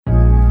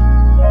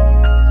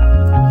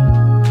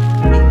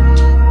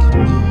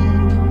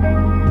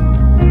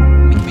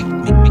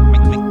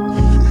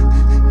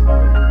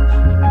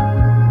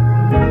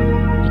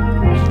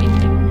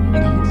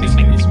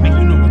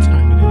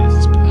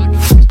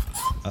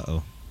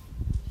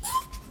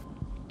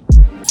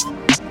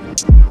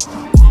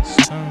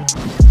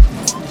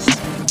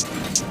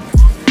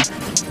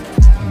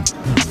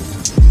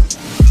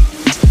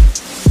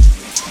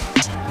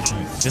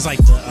It's like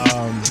the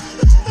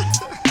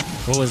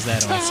what was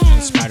that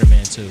on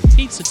Spider-Man 2?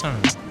 Pizza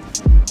time.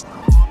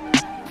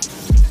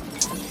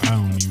 I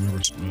don't even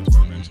remember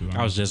Spider-Man 2.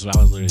 I was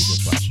literally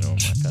just watching it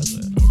with my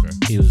cousin. Okay.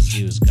 He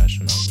was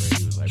gushing over it.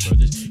 He was like, bro,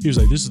 this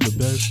is the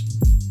best.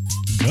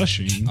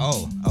 Gushing.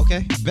 Oh,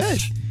 okay. Bet.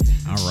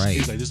 All right. He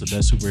was like, this is the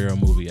best superhero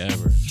movie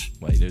ever.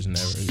 Like, he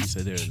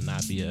said there would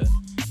not be a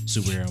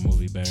superhero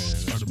movie better than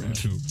Spider-Man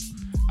 2.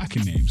 I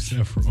can name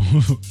several.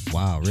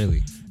 Wow,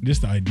 really?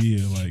 Just the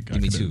idea, like,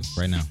 Give me two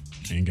right now.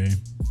 Endgame,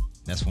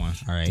 That's one.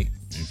 All right.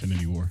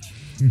 Infinity War.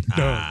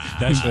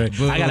 That's right.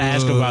 I gotta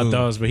ask him about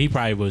those, but he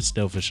probably would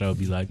still for sure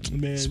be like,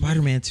 man,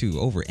 Spider-Man 2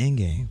 over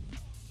Endgame.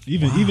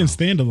 Even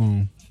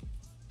standalone.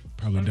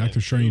 Probably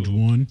Doctor Strange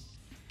 1.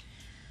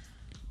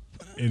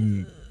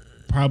 And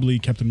probably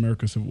Captain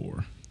America Civil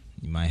War.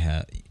 You might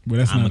have. Well,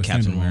 that's I'm not a a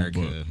Captain standalone,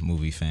 America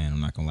movie fan.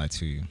 I'm not gonna lie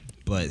to you.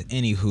 But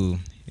anywho,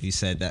 you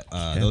said that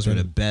those were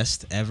the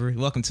best ever.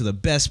 Welcome to the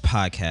best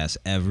podcast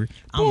ever.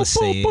 I'm gonna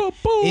say it.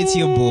 It's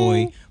your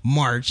boy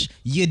March.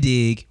 You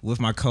dig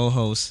with my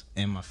co-host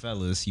and my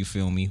fellas. You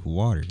feel me?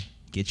 Water.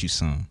 Get you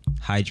some.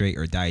 Hydrate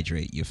or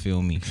dihydrate. You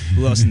feel me?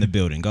 Who else in the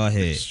building? Go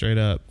ahead. Straight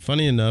up.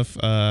 Funny enough,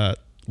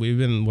 we've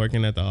been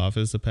working at the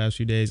office the past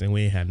few days and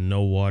we had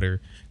no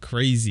water.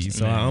 Crazy.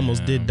 So I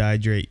almost did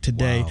dehydrate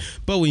today,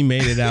 but we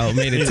made it out.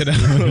 Made it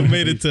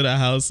to the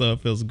house. So it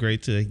feels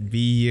great to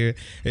be here.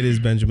 It is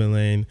Benjamin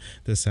Lane,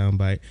 the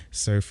soundbite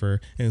surfer,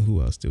 and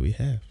who else do we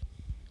have?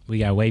 we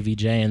got Wavy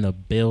J in the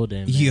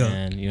building, man.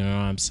 Yeah. You know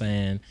what I'm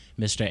saying?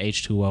 Mr.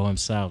 H2O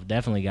himself.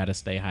 Definitely got to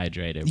stay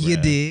hydrated, bro. You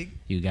dig?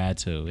 You got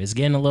to. It's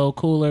getting a little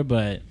cooler,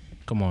 but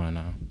come on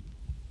now.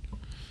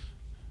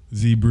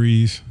 Z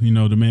Breeze, you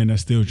know, the man that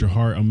steals your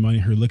heart. I'm out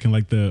here looking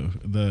like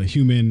the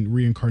human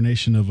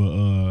reincarnation of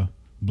a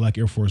black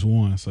Air Force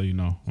One. So, you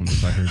know, I'm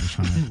just out here just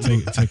trying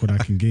to take what I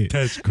can get.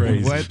 That's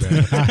crazy. What?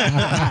 That's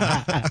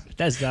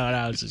not what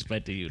I was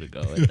expecting you to go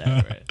with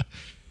that, right?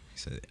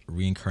 It's a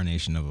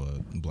reincarnation of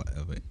a Black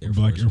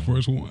Air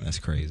Force One. That's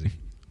crazy.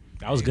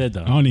 That was good,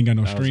 though. I don't even got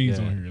no That was strings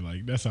good. on here.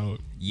 Like, that's how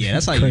Yeah,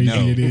 that's how you crazy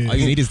know. it is. All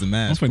you need is the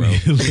mask, I'm bro.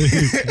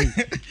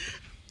 finna-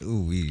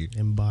 Ooh, wee.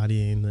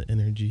 Embodying the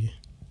energy.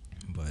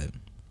 But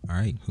all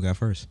right, who got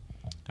first?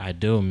 I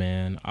do,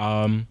 man.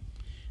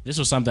 This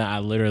was something I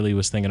literally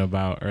was thinking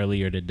about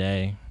earlier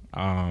today.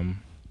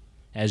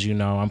 As you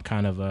know, I'm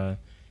kind of a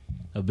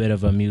bit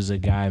of a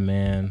music guy,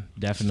 man.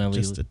 Definitely.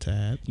 Just a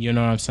tad. You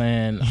know what I'm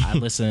saying? I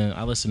listen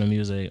to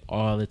music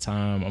all the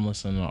time. I'm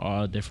listening to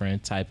all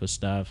different type of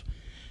stuff,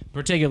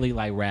 particularly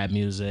like rap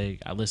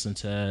music. I listen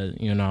to,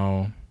 you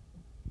know,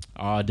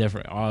 all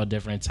different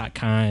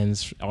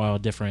kinds, all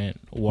different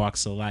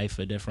walks of life,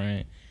 a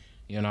different,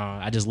 you know,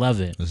 I just love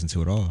it. Listen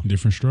to it all.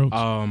 different strokes.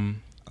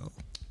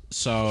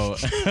 So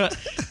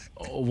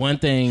one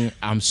thing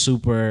I'm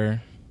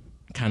super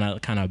kind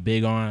of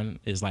big on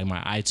is like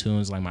my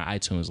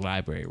iTunes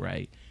library,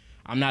 right?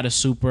 I'm not a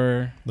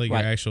super Like your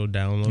actual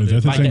download. Is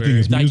that the like same thing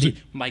as music?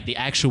 the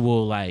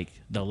actual like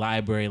the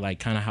library, like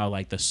kind of how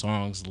like the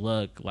songs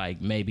look,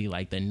 like maybe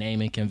like the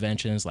naming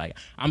conventions. Like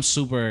I'm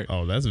super.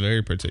 Oh, that's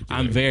very particular.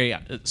 I'm very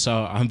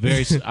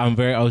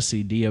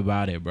OCD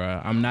about it,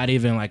 bro. I'm not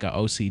even like an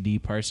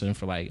OCD person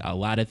for like a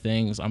lot of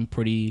things. I'm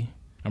pretty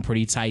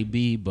type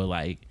B, but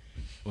like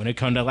when it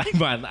comes to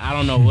like I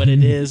don't know what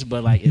it is,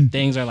 but like if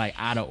things are like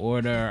out of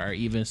order or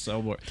even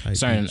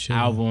certain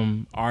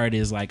album art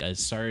is like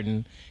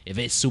if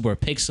it's super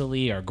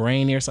pixely or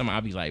grainy or something,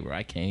 I'll be like, bro,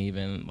 I can't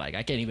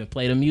even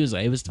play the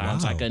music. It was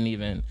times I couldn't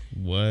even.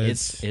 What?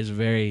 It's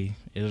very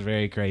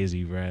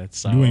crazy, bro.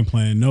 So You ain't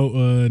playing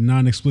no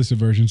non-explicit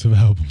versions of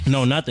albums.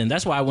 no, nothing.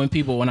 That's why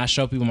when I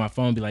show people my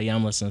phone, be like, yeah,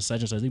 I'm listening to such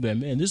and such. They be like,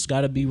 man, this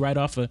got to be right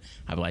off of.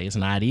 I be like, it's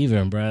not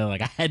even, bro.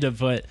 Like I had to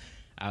put.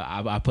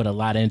 I put a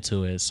lot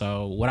into it.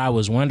 So what I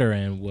was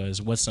wondering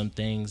was what's some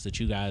things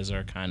that you guys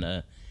are kind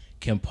of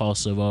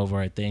compulsive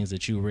over, or things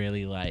that you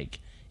really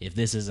like. If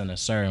this isn't a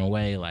certain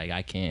way, like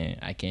I can't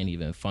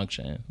even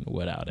function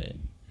without it.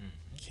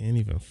 Can't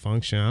even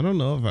function. I don't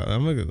know if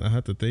I'm gonna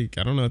have to think.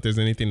 I don't know if there's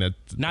anything that.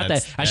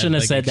 I shouldn't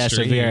have said extreme. that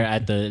severe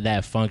at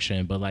that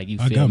function, but like you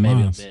I feel got maybe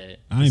mine. a bit.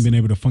 I ain't been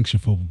able to function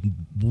for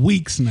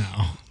weeks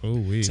now. Oh,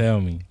 we. Tell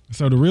me.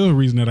 So the real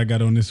reason that I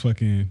got on this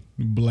fucking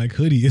black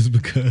hoodie is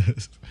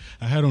because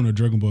I had on a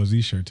Dragon Ball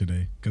Z shirt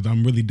today because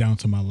I'm really down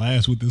to my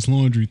last with this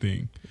laundry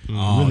thing.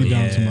 I'm really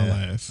down to my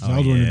last. So I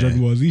was wearing a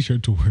Dragon Ball Z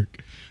shirt to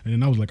work, and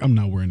then I was like, I'm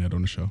not wearing that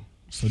on the show.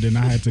 So then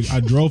I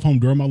drove home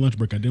during my lunch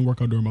break. I didn't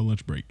work out during my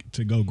lunch break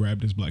to go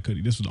grab this black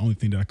hoodie. This was the only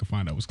thing that I could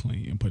find that was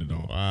clean and put it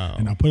on. Wow.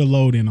 And I put a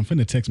load in. I'm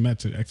finna text Matt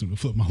to ask him to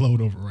flip my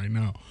load over right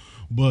now.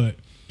 But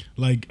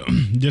like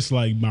just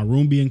like my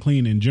room being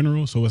clean in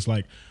general. So it's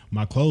like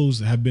my clothes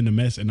have been a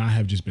mess and I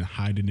have just been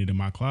hiding it in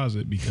my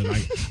closet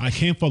because I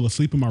can't fall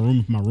asleep in my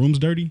room if my room's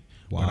dirty.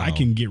 Wow. But I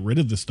can get rid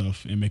of the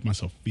stuff and make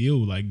myself feel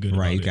like good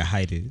Right, about you it. can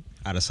hide it.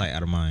 Out of sight,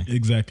 out of mind.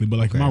 Exactly. But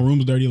like if my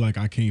room's dirty, like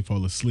I can't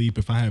fall asleep.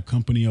 If I have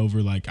company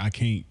over, like I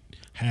can't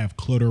have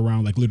clutter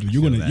around. Like literally,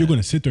 you're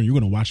gonna sit there and you're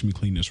gonna watch me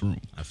clean this room.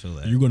 I feel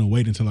that. You're gonna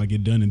wait until I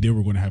get done, and then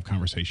we're gonna have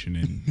conversation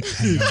and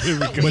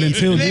hang out. But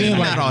until then,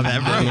 like, not all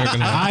that,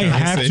 bro. I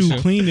have to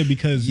clean it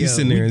because You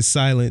sitting there in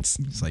silence.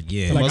 It's like,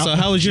 yeah. Like, So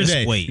how was your just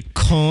day? wait.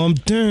 Calm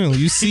down.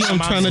 You see, I'm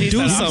trying to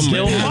do something.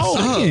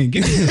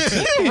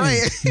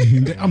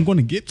 Right. I'm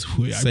gonna get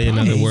to it. I Say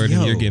another promise. word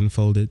and you're getting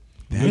folded.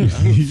 Fam.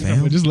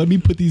 Just let me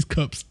put these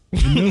cups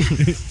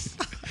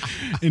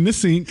in the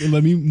sink and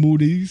let me move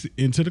these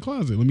into the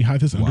closet. Let me hide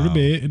this under the Wow.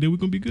 bed, and then we're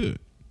gonna be good.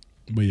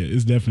 But yeah,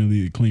 it's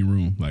definitely a clean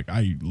room. Like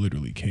I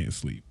literally can't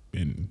sleep,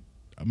 and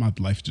my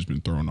life's just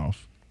been thrown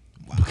off.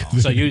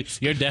 So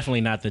you're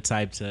definitely not the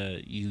type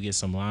to you get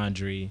some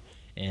laundry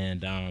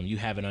and you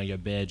have it on your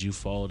bed, you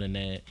fold in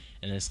it,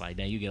 and it's like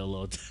then you get a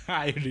little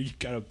tired and you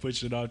gotta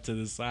push it off to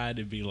the side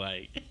and be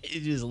like,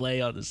 you just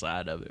lay on the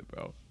side of it,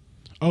 bro.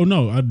 Oh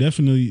no, I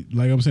definitely,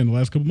 like I'm saying, the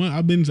last couple months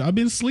I've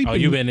been sleeping.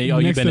 You've been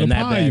next to in the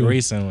that bed pile.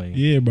 recently.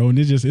 Yeah, bro, and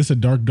it's a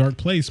dark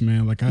place,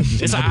 man. Like I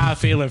just It's a high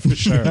feeling for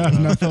sure. I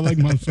bro. felt like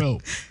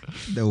myself.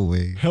 No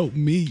way. Help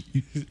me.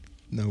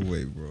 No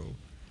way, bro.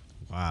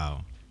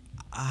 Wow.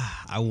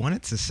 I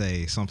wanted to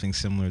say something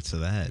similar to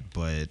that,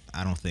 but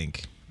I don't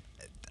think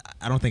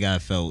I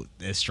felt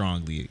as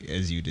strongly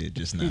as you did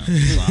just now.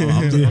 So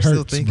I'm It still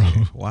hurts, thinking.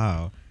 bro.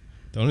 Wow.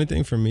 The only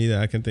thing for me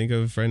that I can think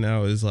of right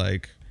now is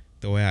like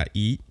the way I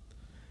eat.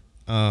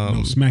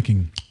 No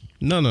smacking.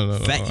 No.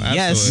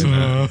 Yes.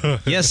 absolutely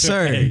not. Yes,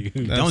 sir. Don't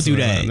do Absolutely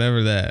that. not,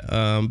 never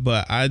that.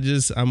 But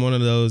I'm one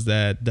of those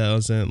that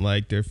doesn't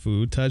like their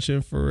food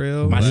touching for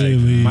real. My, Like,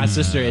 Really? my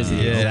sister is the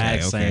Yeah.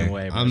 exact Okay. same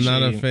way. Bro. I'm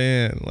not a She-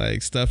 fan.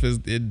 Like stuff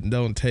it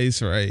don't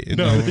taste right. It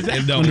No,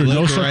 don't Under look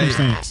no right.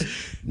 circumstance.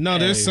 No,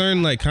 there's Hey.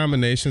 certain like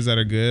combinations that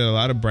are good. A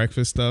lot of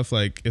breakfast stuff,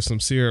 like if some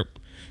syrup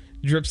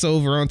drips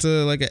over onto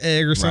like an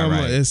egg or something,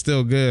 right. it's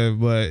still good.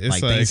 But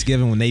it's like,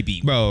 Thanksgiving when they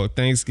beat. bro,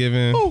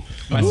 Thanksgiving,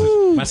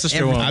 My sister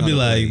Every- won't. I'd be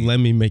like, let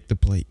me make the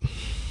plate.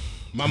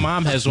 My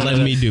mom has one Let of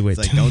the, me do it.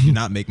 It's like, do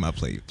not make my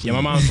plate. Yeah, my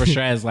mom for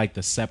sure has like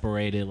the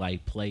separated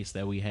like plates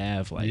that we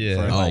have like Yeah.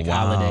 for Oh, like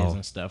wow. holidays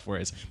and stuff.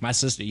 Whereas my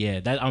sister, yeah,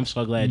 that I'm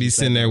so glad Be you said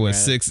sitting there that, with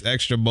Brad. 6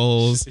 extra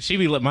bowls.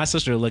 My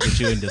sister will look at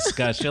you in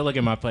disgust. She'll look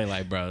at my plate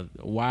like, bro,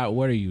 why?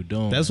 What are you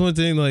doing? That's one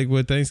thing, like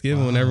with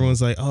Thanksgiving, when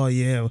everyone's like, "Oh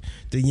yeah,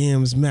 the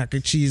yams mac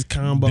and cheese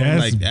combo," I'm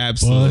That's like,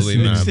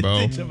 absolutely busted.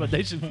 not, bro. But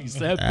they should be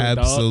separate, dog.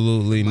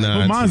 Absolutely not.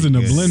 Well, mine's in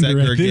the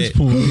blender at this Segregate.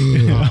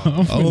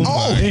 point. Oh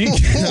my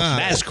god.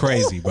 That's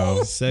crazy, bro.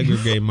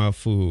 Segregate my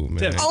food,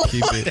 man.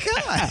 Keep it.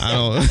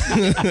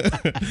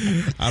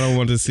 I don't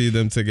want to see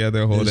them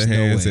together holding There's no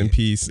hands way. in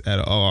peace at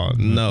all.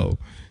 No.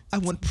 I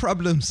want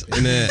problems.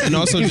 And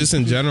also just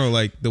in general,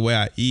 like the way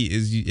I eat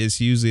is it's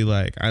usually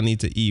like I need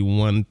to eat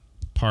one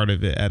part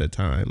of it at a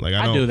time. Like I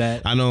I don't do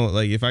that. I know,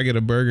 like if I get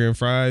a burger and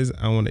fries,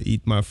 I want to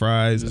eat my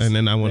fries and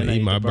then I want to Then I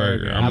eat my the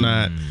burger. I'm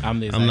I'm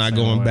the not exact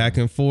same going way. back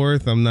and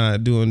forth. I'm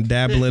not doing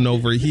dabbling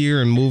over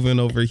here and moving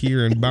over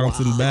here and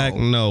bouncing back.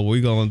 No,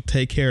 we're gonna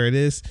take care of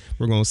this.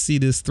 We're gonna see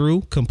this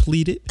through,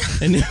 complete it,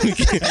 and then we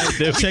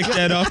can check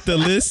that off the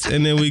list,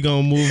 and then we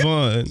gonna move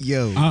on.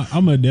 Yo.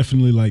 I'm gonna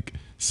definitely like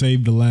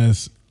save the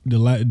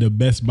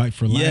best bite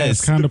for last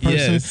Yes, kind of person.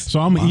 yes.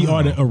 So I'm gonna eat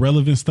all the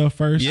irrelevant stuff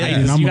first. Yeah,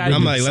 and then you I'm, gotta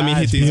I'm get like, let me hit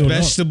sides these filled up.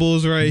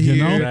 vegetables right You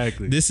here. know?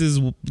 Exactly. This is,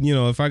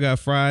 if I got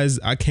fries,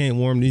 I can't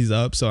warm these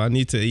up, so I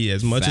need to eat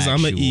as much as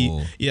I'm gonna eat.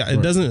 Factual. Yeah,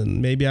 it doesn't.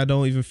 Maybe I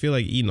don't even feel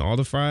like eating all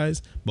the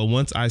fries, but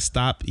once I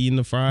stop eating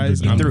the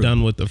fries, You're I'm through.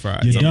 done with the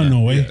fries. You're done, no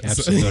way.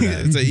 Absolutely.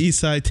 It's an East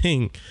Side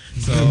thing.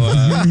 So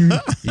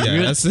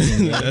yeah,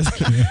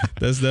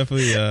 that's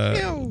definitely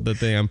the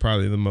thing I'm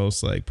probably the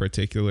most like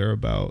particular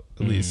about.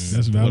 At least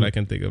That's what valid. I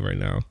can think of right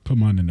now. Put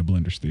mine in the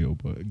blender still,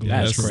 but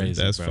That's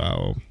crazy, That's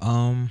bro.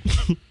 foul.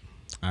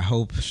 I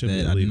hope Should be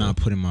that I'm illegal. not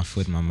putting my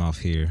foot in my mouth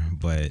here,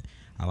 but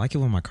I like it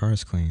when my car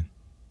is clean.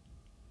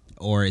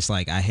 Or it's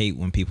like I hate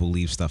when people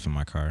leave stuff in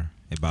my car.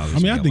 It bothers I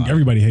mean, me I a think lot.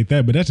 everybody hate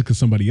that, but that's just because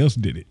somebody else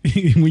did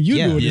it. When you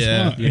Yeah. do it,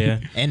 Yeah. it's fine. Yeah.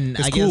 And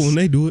It's I cool guess when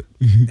they do it.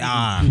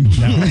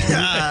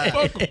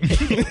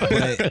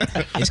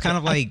 but it's kind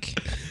of like,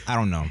 I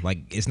don't know, like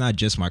it's not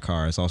just my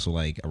car, it's also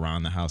like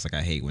around the house. Like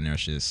I hate when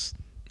there's just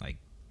like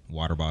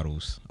water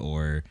bottles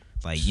or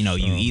like, you Oh,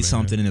 eat man.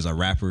 something and there's a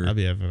wrapper. I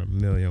be having a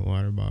million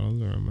water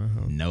bottles around my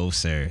house. No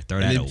sir, throw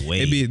And that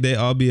away. they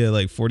all be at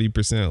like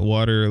 40%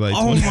 water. Like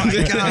Oh 20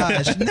 my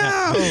gosh,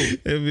 no.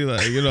 It'd be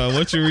like,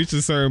 once you reach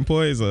a certain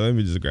point, so let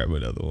me just grab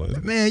another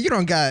one. Man, you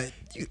don't got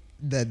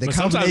the But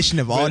combination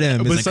of all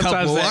them but is a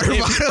couple sometimes water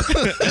that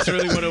bottles. That's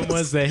really one of the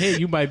ones that hit.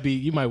 You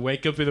might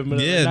wake up in the middle of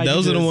the Yeah, night.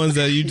 those you are the just- ones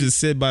that you just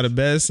sit by the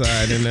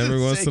bedside, and every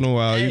once in a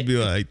while you'd be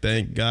like,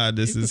 "Thank God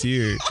this is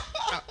here."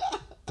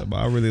 But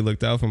I really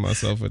looked out for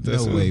myself with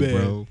this No one. way, Man.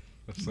 bro.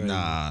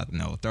 Nah,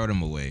 no. Throw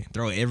them away.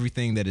 Throw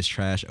everything that is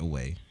trash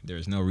away.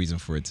 There's no reason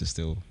for it to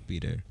still be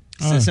there.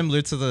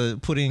 Similar to the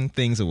putting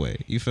things away.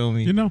 You feel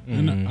me? You know,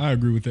 and I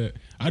agree with that.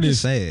 I just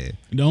just say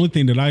the only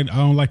thing that I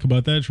don't like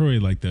about that, Troy,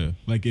 like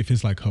if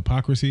it's like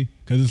hypocrisy,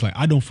 because it's like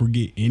I don't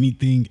forget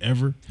anything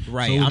ever.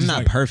 right. So it's I'm just not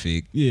like,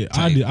 perfect. Yeah,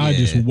 type, I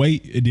just yeah.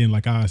 wait, and then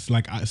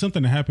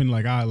something to happen,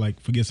 like I like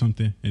forget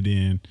something, and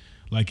then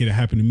like it'll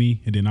happen to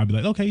me, and then I'll be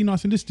like, okay, I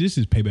said this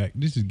is payback.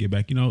 This is get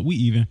back. We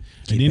even.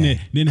 Get and then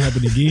back. then it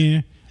happened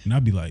again, and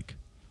I'll be like,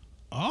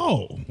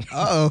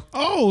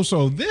 Uh-oh.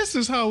 so this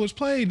is how it's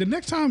played. The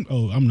next time,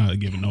 I'm not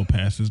giving no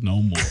passes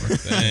no more.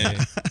 Dang.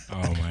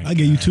 Oh my! I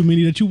gave you too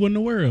many that you wasn't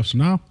aware of. So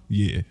now,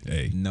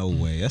 hey. No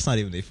way. That's not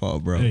even their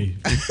fault, bro. Hey,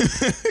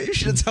 You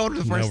should have told them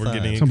the Now first we're time.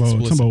 getting- somebody,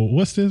 Explicit.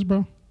 what's this,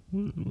 bro?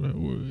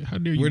 How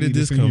dare you? Where did lead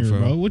this us in come here, from?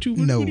 bro? What you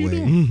No what are you way.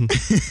 doing?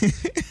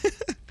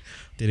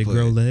 Did it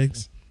grow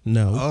legs?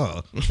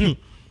 No.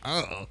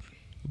 Oh.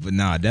 But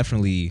nah,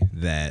 definitely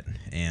that.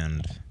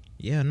 And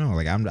yeah, no,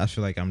 like I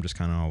feel like I'm just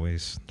kind of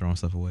always throwing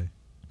stuff away.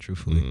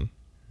 Truthfully. Mhm.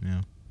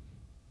 Yeah.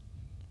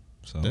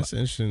 So That's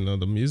interesting though.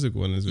 The music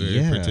one is very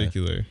Yeah.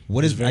 particular.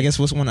 what's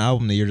one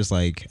album that you're just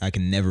like, I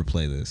can never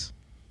play this?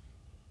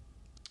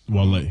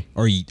 Wale.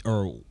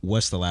 Or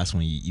what's the last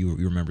one you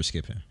remember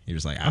skipping? You're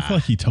just like, I feel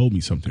like he told me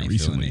something I ain't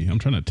feeling recently. it. I'm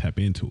trying to tap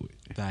into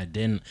it. I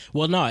didn't.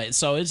 Well, no.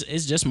 So it's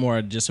just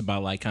more just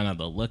about like kind of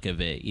the look of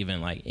it.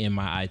 Even like in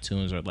my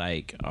iTunes or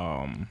like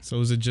So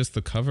is it just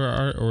the cover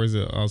art, or is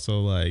it also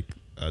like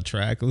a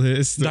track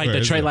list? like or the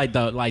is tray, it- like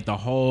the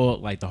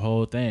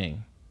whole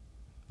thing,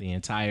 the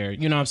entire.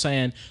 You know what I'm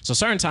saying? So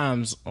certain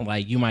times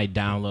like you might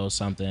download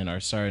something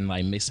or certain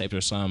like mixtapes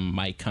or something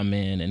might come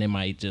in and it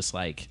might just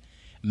like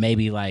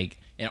maybe like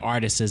an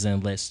artist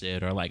isn't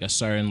listed or like a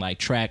certain like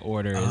track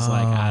order is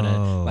like out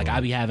of like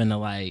I be having to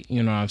like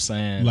you know what I'm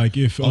saying Like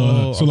if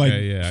Oh, so, like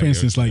okay, yeah, I for get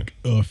instance, what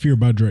like "Fear"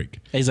 by Drake.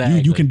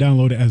 Exactly. You can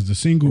download it as the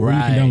single, or you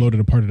Right. can download it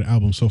a part of the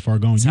album. So far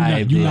gone. Type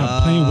You're deal.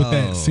 not playing with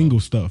that single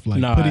stuff. Like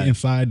No, put it I-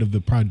 inside of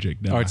the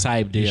project. That or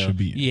type it deal. should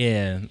be.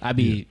 Yeah, I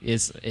be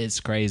it's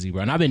crazy,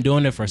 bro. And I've been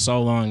doing it for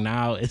so long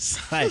now.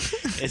 It's like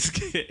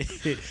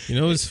it's You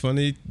know what's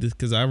funny?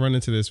 Because I run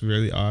into this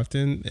really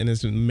often, and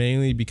it's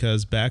mainly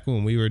because back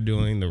when we were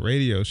doing the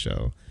radio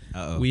show,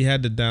 Uh-oh. we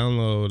had to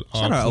download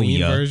all Shout out clean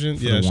Yeah version.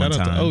 for Yeah, the shout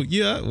one out time. to When,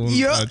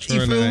 Yeah, Troy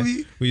you and feel I,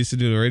 me? we used to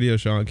do the radio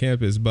show on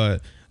campus,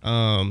 but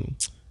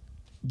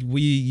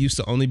we used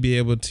to only be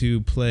able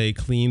to play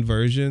clean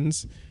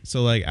versions.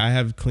 So like I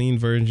have clean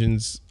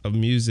versions of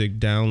music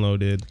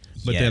downloaded,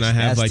 but then Yes, I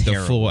have that's like the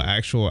full terrible.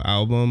 actual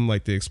album,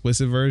 like the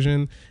explicit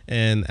version,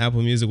 and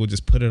Apple Music will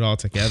just put it all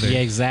together. Yeah,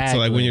 exactly. So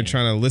like when you're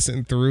trying to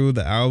listen through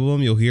the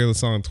album, you'll hear the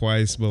song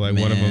twice, but like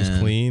one of them's Man.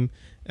 clean.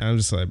 And I'm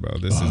just like, bro,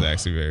 this is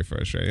actually very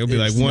frustrating. It'll be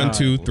like It's 1, not.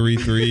 2, 3,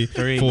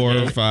 3,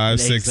 4,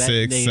 5, 6,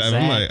 6, 7.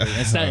 I'm like, and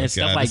stuff, oh, and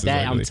stuff God, like this is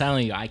that. I'm ugly.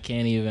 telling you, I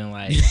can't even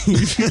like,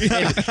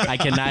 I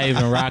cannot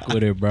even rock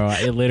with it, bro.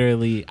 It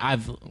literally,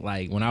 I've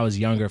like when I was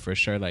younger, for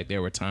sure. Like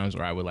there were times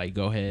where I would like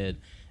go ahead,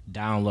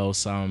 download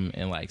some,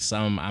 and like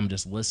some I'm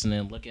just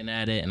listening, looking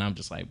at it, and I'm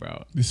just like,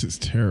 bro, This is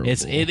terrible.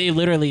 it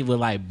literally would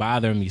like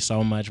bother me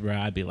so much, bro.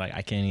 I'd be like,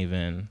 I can't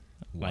even.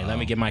 Like, let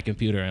me get my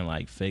computer and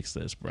like fix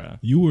this, bro.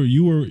 You or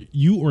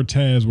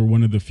Taz were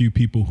one of the few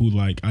people who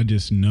like I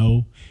just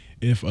know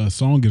if a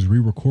song is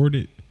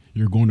re-recorded,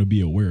 you're going to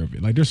be aware of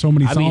it. Like there's so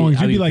many I be- songs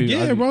I you'd be be like, pre- I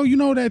yeah, be- bro, you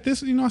know that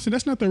this, I said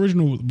that's not the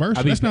original verse.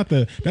 I be- That's not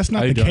the I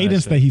be doing that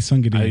cadence shit. that he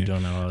sung it in. I be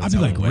doing that all the I'd be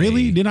time. like, No way.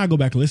 really? Then I go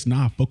back and listen.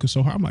 Nah, I focus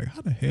so hard. I'm like,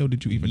 how the hell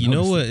did you even? You know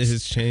notice what this?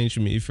 has changed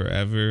me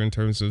forever in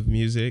terms of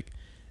music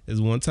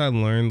is once I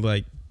learned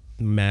like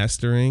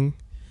mastering,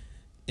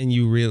 and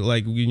you really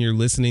like when you're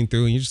listening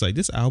through and you're just like,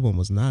 this album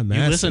was not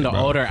mastered. You listen to bro.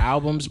 older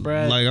albums,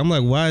 bro. Like I'm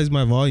like, why is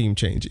my volume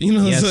changing? You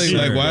know, Yes, it's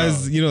like sir. why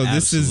is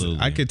this is? Absolutely.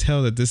 I could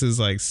tell that this is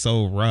like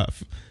so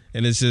rough,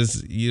 and it's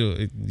just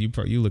you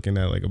looking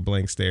at like a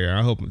blank stare.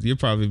 I hope you're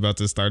probably about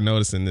to start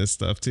noticing this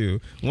stuff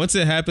too. Once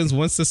it happens,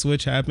 once the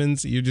switch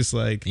happens, you're just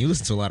like. You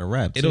listen to a lot of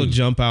rap. It'll too.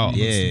 jump out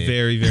Yeah.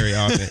 very, very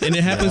often, and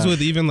it happens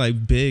with even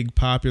like big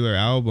popular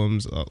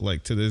albums,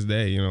 like to this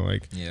day. You know,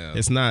 like Yeah.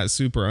 it's not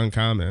super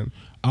uncommon.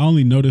 I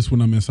only notice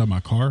when I'm inside my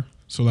car.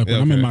 So like when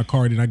I'm in Okay. my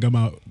car, then I come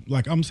out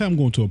like I'm saying I'm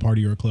going to a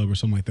party or a club or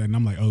something like that, and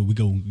I'm like, oh, we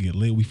go get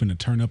lit. We finna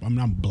turn up. I'm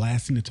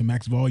blasting it to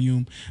max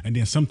volume, and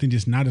then something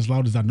just not as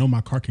loud as I know my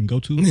car can go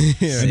to, and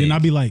then I'll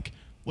be like,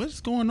 what's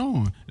going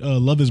on?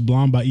 Love Is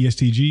Blonde by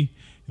ESTG.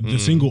 The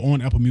single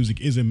on Apple Music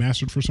isn't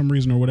mastered for some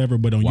reason or whatever,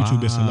 but on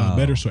YouTube it's a lot Wow.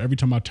 better. So every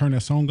time I turn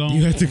that song on,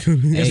 You have to go.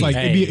 it's Hey, like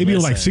it'd be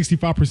like listen.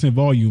 65%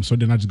 volume. So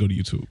then I just go to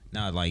YouTube.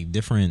 Now, like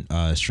different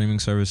streaming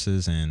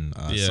services and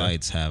Yeah.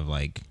 sites have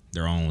like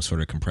their own sort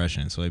of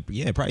compression. So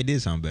it probably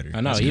did sound better. I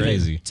know, That's even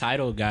crazy.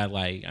 Tidal got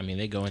like, I mean,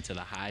 they go into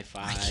the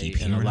hi-fi keep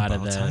and a hearing lot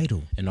of about the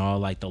Tidal. and all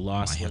like the have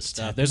lossless to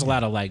stuff. tap There's a in.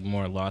 lot of like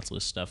more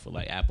lossless stuff with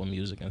like Apple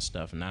Music and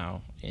stuff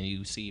now, and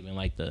you see even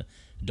like the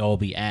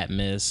Dolby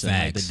Atmos and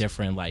like the Facts.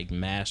 different like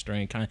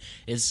mastering kind.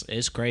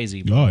 It's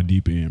crazy, bro. Y'all are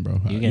deep in, bro.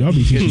 You can- Y'all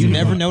be teaching You me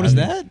never about- noticed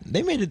I- that?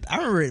 They made it. I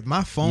remember it,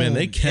 my phone. Man,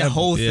 they kept that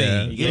whole yeah,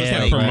 thing. They Yeah,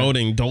 kept like,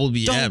 promoting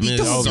Dolby Dolby, Atmos,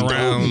 Dolby,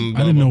 surround. I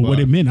didn't know what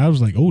it meant. I was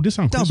like, oh, this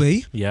sounds cool.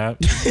 Dolby. Yeah,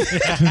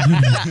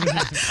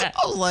 I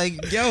was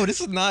like, yo,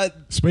 this is not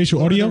Spatial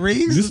Lord of audio. the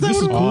Rings? This Is that is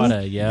what it cool. all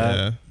that.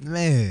 Yeah. Yeah.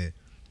 man.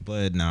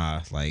 But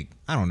nah, like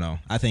I don't know.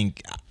 I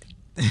think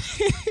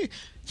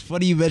it's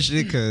funny you mentioned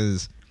it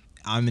because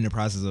I'm in the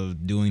process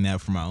of doing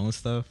that for my own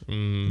stuff,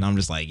 and I'm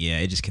just like, yeah,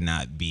 it just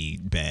cannot be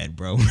bad,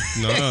 bro. No,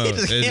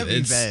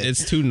 it's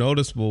it's too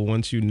noticeable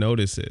once you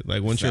notice it.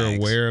 Like once you're Facts.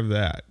 aware of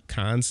that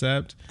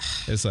concept,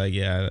 it's like,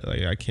 yeah,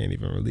 like I can't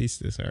even release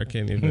this, or I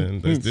can't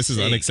even. This is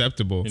Sick.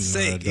 unacceptable.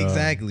 Sick,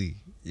 exactly.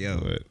 Yo,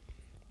 But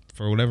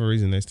for whatever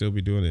reason, they still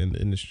be doing it in the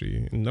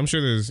industry. And I'm sure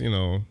there's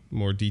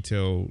more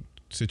detailed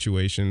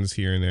situations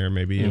here and there.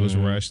 Maybe it was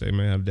rushed. They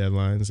may have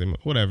deadlines.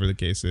 Whatever the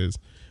case is,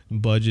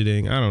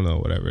 budgeting. I don't know.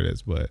 Whatever it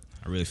is, but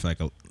I really feel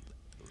like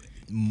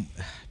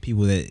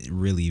people that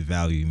really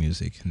value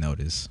music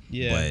notice.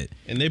 But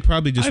and they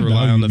probably just I rely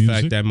value on the music.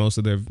 fact that most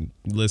of their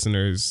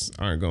listeners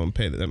aren't going to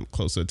pay them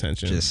close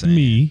attention. just saying,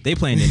 Me. they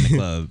playing in the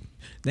club.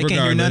 They can't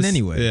hear none Regardless,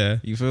 anyway. Yeah,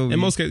 You feel me? in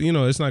most cases,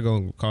 it's not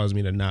going to cause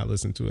me to not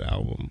listen to an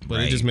album, but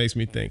it Right. just makes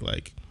me think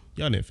like,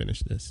 y'all didn't finish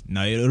this.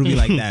 No, it'll be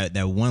like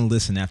that one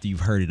listen after you've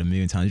heard it a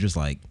million times. You're just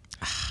like,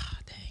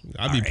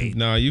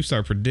 dang. You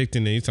start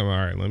predicting it. You talking, all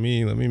right, let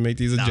me make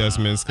these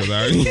adjustments because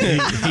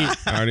I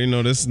already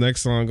know this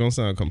next song gonna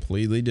sound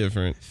completely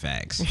different.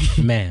 Facts.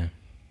 Man,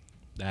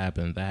 that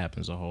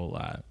happens a whole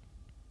lot.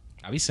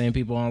 I be seeing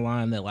people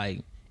online that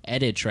like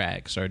edit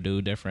tracks or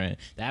do different.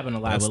 That happened a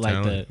lot That's with like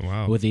talent.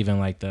 Wow. with even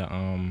like the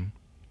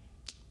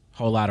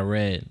Whole Lot of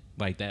Red,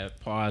 like that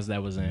pause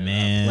that was in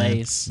Man,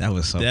 place. that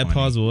was so That funny.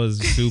 pause was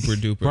super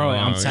duper. Bro,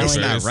 long. I'm telling It's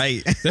you, not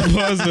right. That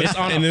pause was, It's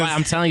on and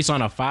I'm telling you, it's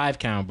on a 5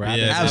 count, bro. I've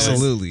been Yeah, telling you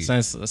absolutely.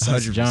 Since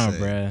 100%. John,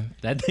 bro.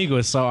 That thing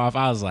was so off.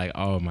 I was like,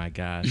 oh my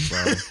gosh,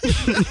 bro.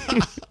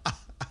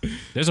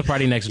 There's a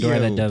party next door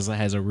that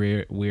has a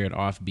weird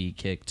offbeat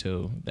kick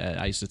too. That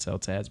I used to tell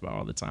Tads about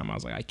all the time. I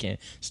was like, I can't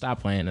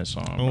stop playing this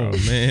song, bro. oh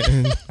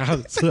man,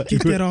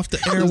 get that off the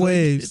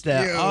airwaves.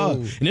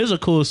 And it was a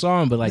cool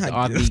song, but like the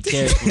offbeat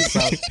kick was so,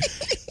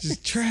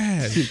 Just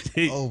trash.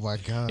 Oh my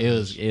god.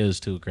 it was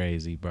too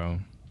crazy, bro.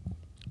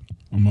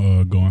 I'm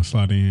gonna go and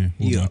slide in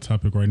with Yeah. my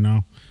topic right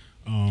now.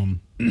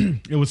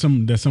 It was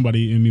something that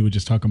somebody in me was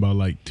just talking about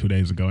like 2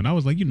 days ago, and I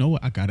was like, you know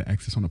what, I gotta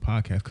ask this on the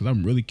podcast because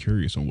I'm really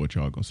curious on what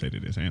y'all gonna say to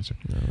this answer.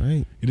 All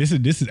right. This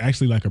is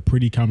actually like a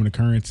pretty common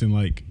occurrence, and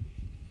like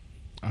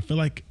I feel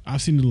like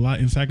I've seen it a lot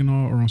in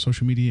Saginaw or on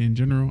social media in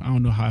general. I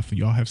don't know how if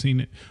y'all have seen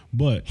it,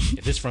 but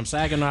If it's from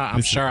Saginaw,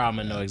 I'm sure I'm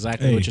gonna know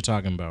exactly Hey. what you're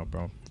talking about,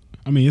 bro.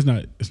 I mean, it's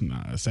not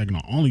a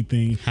Saginaw only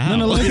thing.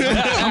 Nonetheless,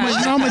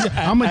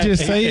 I'm gonna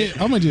just say it.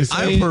 I'm gonna just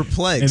say I'm it.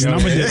 perplexed. And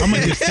then I'm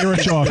gonna just stare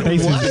at y'all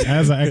faces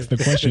as I ask the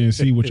question and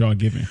see what y'all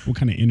giving. What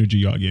kind of energy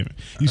y'all giving?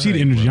 You see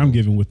the energy I'm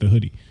giving with the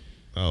hoodie.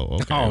 Oh,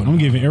 okay. Oh, I'm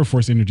giving Air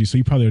Force energy, so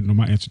you probably know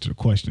my answer to the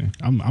question.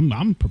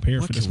 I'm prepared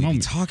What for this can we be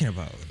moment. talking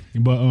about?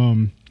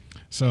 But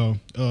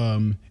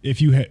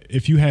if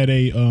you had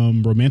a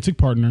romantic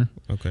partner,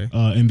 Okay.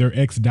 and their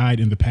ex died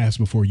in the past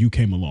before you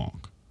came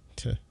along.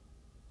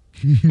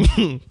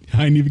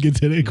 I didn't even get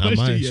to that Not question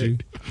mine, yet. Shu.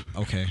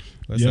 Okay.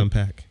 Let's Yep.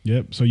 unpack.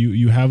 Yep. So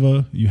you have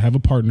a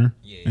partner,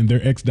 Yeah. and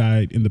their ex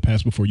died in the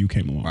past before you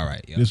came along. All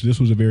right, yep. This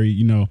was a very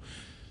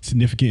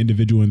significant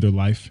individual in their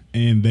life,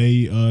 and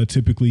they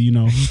typically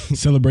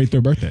celebrate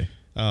their birthday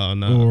Oh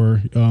no.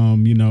 or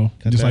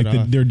Cut just that like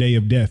off. their day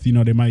of death.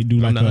 They might do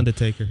I'm like the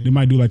Undertaker. they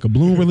might do like a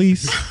balloon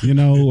release,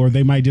 or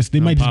they might just be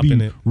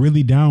popping it.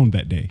 really down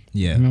that day.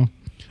 Yeah.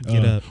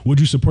 Get up. Would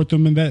you support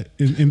them in that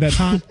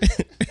time?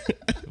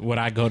 Would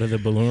I go to the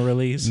balloon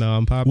release? No,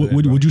 I'm popping.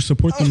 Would you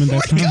support them in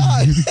that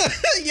time?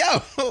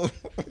 Yo.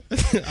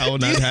 I will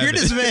not have Hear it.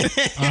 this man.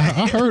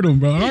 I heard him,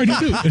 bro. I already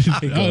do.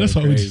 That's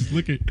why we crazy. just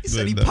look at. He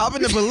said he But,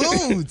 popping the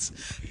balloons.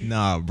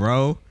 Nah,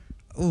 bro.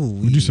 Ooh.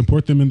 Would you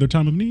support them in their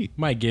time of need?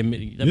 Might give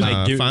me.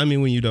 Find me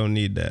when you don't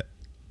need that.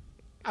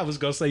 I was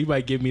gonna say you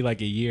might give me like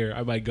a year.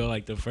 I might go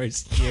like the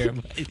first year.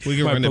 We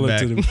can might run it pull back.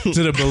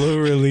 to the balloon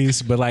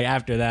release, but like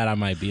after that, I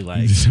might be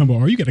like,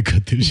 Or you gotta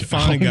cut this shit.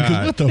 Fine, out.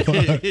 God. What the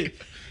fuck?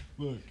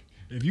 Look,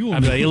 if you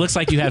I'm like, it looks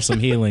like you have some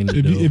healing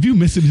to do. if you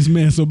missing this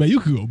man so bad, you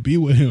could go be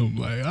with him.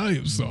 Like I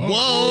am sorry.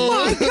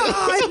 Oh my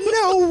God,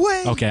 no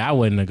way. Okay, I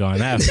wouldn't have gone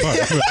that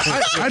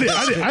far.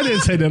 I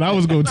didn't say that I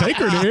was gonna take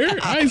her there.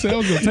 I didn't say I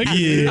was gonna take her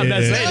there. I'm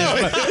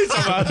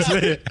not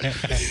saying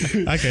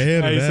this. I can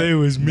handle that. it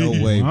was me.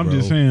 No way, I'm bro.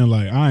 just saying,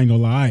 like, I ain't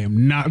gonna lie, I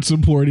am not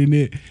supporting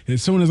it.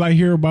 As soon as I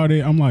hear about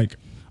it, I'm like,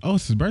 oh,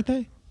 it's his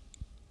birthday?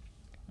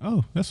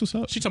 Oh, that's what's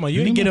up. She talking about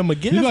you didn't get him a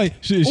gift?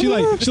 She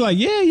like,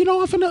 yeah,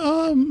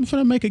 I'm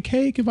finna make a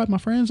cake, invite my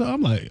friends.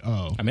 I'm like,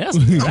 oh. I mean, that's a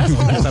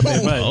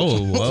bit much.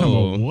 Oh,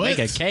 whoa. What? Make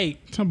a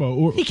cake. Talking about,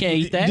 or, He can't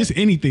eat that. Just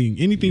anything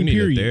You need a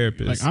period.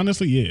 therapist. Like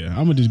honestly, yeah,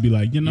 I'm gonna just be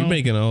like, You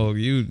making a whole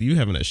you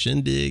having a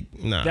shindig?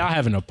 Nah. Y'all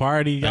having a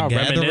party. Y'all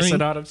gathering?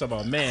 reminiscing on him. Talking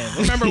about, man,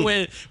 remember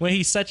when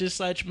he's such and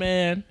such,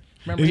 man?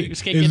 Remember he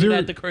was kicking is it there-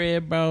 at the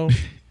crib, bro?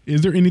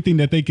 Is there anything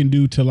that they can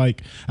do to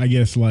like, I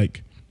guess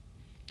like,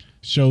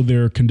 show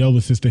their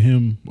condolences to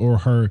him or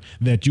her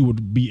that you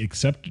would be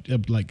accepting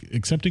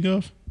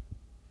of?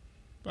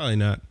 Probably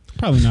not.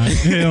 Probably not.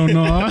 Hell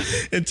no.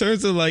 In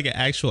terms of like an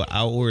actual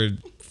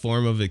outward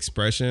form of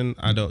expression,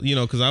 I don't,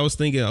 because I was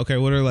thinking, okay,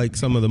 what are like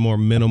some of the more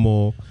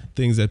minimal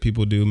things that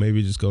people do?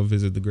 Maybe just go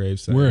visit the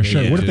gravesite. Wear a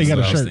shirt. Yeah, What if they got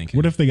a that's what I was shirt? thinking.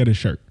 What if they got a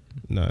shirt?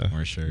 No.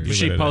 Or sure. Give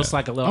She it posts that.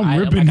 like a little I'm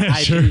ripping like that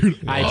shirt. IG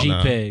Oh,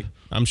 no. pig.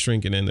 I'm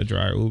shrinking in the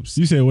dryer. Oops.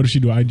 You said, what if she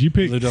do IG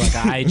pic? Do like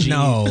an IG.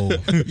 No,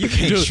 you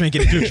can't shrink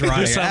it in the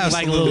dryer. Do something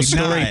like a little Absolutely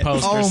story not.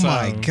 post. Oh or my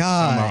something.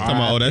 god! Come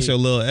on, oh, that's your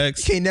little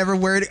ex. You can't never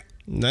wear it.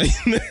 No.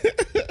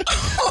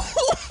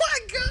 Oh my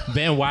god!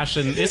 Ben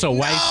washing. It's a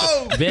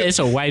white. Ben, it's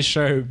a white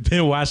shirt.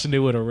 Ben washing it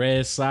with a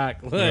red sock.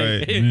 Like,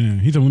 Right. Man,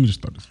 he told me to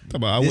start this.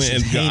 Come on, I This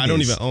went is and I don't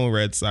heinous. even own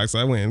red socks.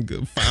 I went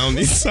and found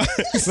these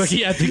socks. Like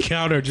he at the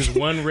counter, just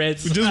one red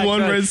sock. Just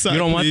one Like, red sock, You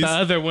don't want please. the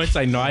other one? It's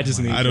like, no, I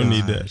just need I don't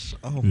this. need that.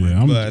 Oh my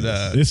Yeah,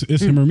 But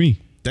it's him or me.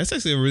 that's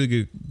actually a really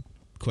good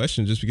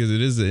question, just because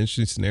it is an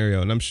interesting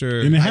scenario, and I'm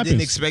sure. And it I happens.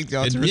 didn't expect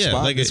y'all to Yeah,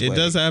 respond like this it way.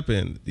 does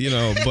happen,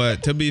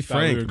 But to be Thought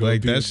we were frank, gonna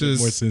like be a that's bit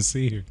more just,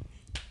 sincere.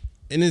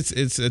 and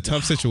it's a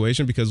tough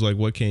situation because like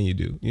what can you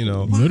do,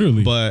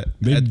 Literally. But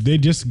They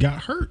just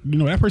got hurt.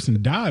 That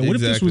person died. What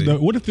Exactly.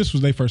 if this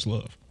was their first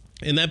love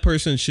and that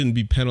person shouldn't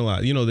be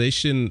penalized. They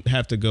shouldn't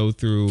have to go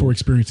through for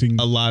experiencing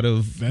a lot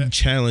of that.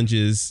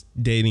 challenges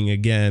dating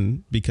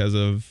again because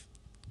of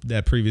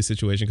that previous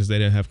situation, because they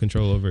didn't have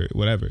control over it,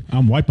 whatever.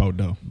 I'm wipeout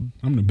though.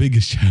 I'm the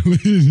biggest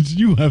challenge.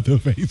 You have to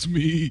face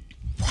me.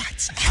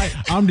 What? I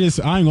ain't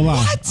gonna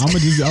lie. I'm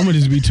gonna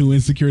just be too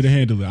insecure to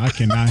handle it. I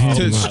cannot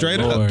handle it. Straight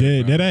up. Lord,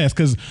 Dead bro. ass.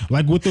 Cause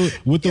like with the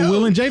Yo.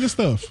 Will and Jada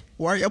stuff,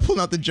 Why are y'all pulling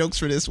out the jokes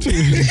for this one?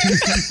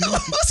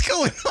 What's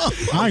going on?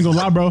 I ain't gonna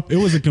lie, bro. It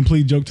was a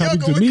complete joke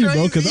topic to going me,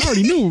 bro. Cause crazy. I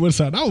already knew what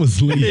side I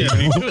was leaning.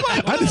 bro.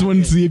 I just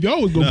wanted to see if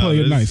y'all was gonna play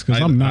it nice. Cause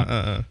I'm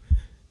not.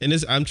 And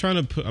I'm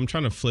trying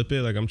to flip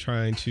it. Like I'm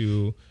trying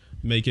to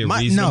make it No,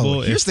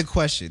 reasonable. here's the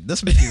question.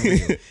 Let's make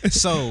it real.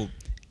 So,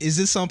 is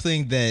this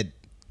something that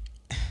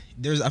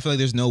I feel like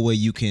there's no way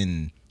you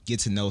can get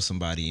to know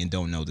somebody and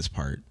don't know this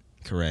part,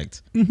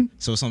 correct? Mm-hmm.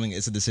 So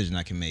it's a decision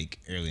I can make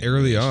early in the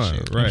early on,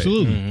 relationship. right?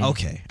 Absolutely.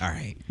 Okay, all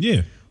right.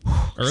 Yeah.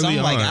 Early So I'm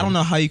like, on. I don't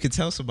know how you could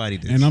tell somebody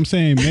this. And I'm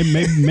saying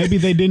maybe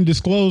they didn't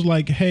disclose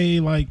like, hey,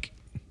 like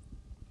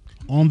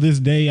on this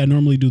day I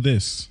normally do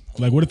this.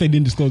 Like, what if they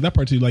didn't disclose that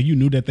part to you? Like, you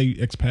knew that they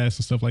passed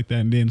and stuff like that,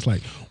 and then it's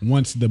like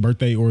once the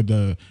birthday or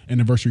the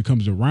anniversary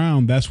comes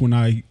around, that's when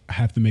I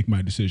have to make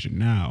my decision.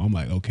 Now I'm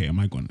like, okay, am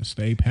I going to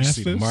stay past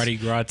See the this? Mardi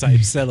Gras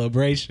type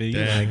celebration.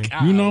 You're Dang. like,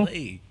 You know?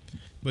 golly.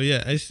 But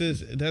yeah, it's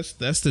just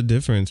that's the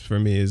difference for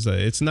me. Is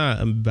it's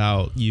not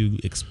about you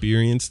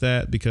experience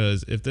that,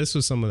 because if this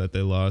was someone that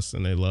they lost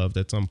and they loved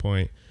at some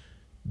point,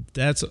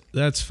 that's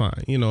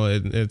fine.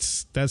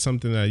 That's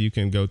something that you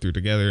can go through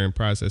together and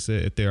process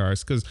it if there are.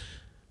 Because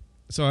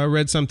so I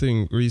read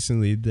something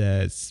recently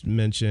that's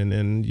mentioned,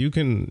 and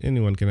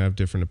anyone can have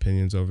different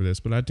opinions over this,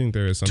 but I think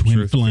there is some Twin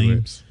truth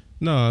flames. to it.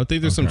 No, I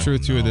think there's some Okay.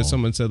 truth to it. No. That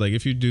someone said, like,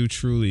 if you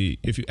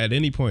at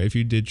any point, if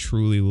you did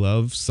truly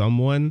love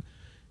someone,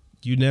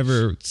 you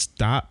never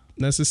stop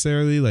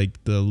necessarily,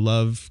 like the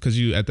love, because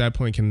you at that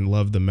point can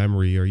love the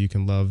memory, or you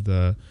can love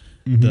the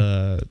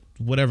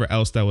whatever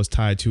else that was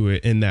tied to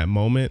it in that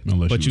moment,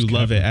 Unless but you you was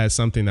love it capping. as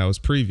something that was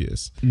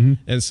previous. Mhm.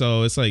 And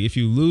so it's like, if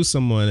you lose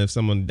someone, if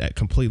someone that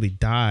completely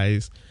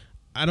dies,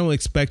 I don't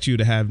expect you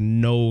to have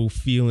no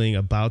feeling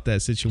about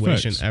that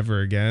situation Facts.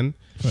 ever again.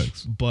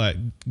 Facts. But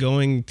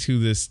going to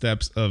the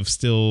steps of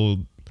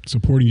still,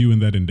 Supporting you in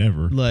that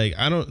endeavor. like,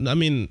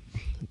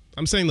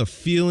 I'm saying the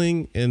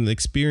feeling and the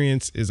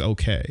experience is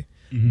okay,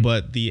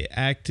 but the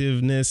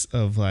activeness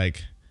of,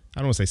 like, I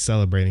don't want to say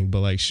celebrating,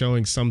 but like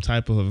showing some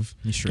type of,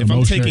 Sure. if I'm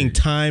Emotion. taking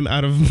time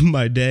out of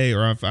my day,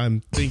 or if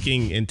I'm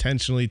thinking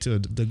intentionally to a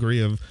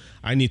degree of,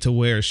 I need to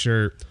wear a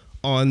shirt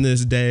on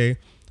this day,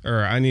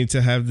 or I need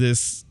to have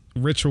this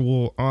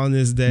ritual on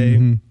this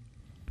day,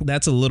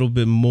 that's a little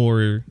bit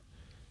more,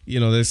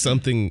 there's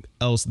something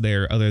else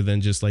there other than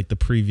just like the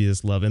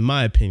previous love, in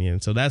my opinion.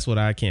 So that's what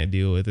I can't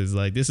deal with, is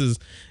like, this is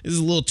a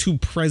little too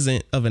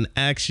present of an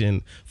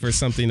action for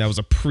something that was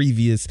a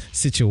previous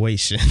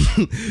situation.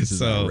 This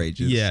is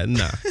outrageous. Yeah,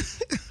 nah.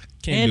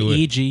 Can't And do it.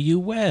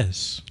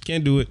 EGUS.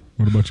 Can't do it.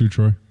 What about you,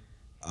 Troy?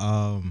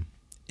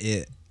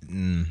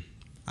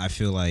 I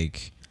feel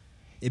like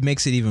it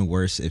makes it even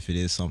worse if it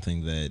is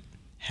something that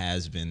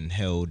has been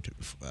held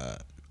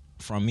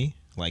from me,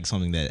 like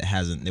something that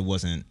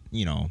wasn't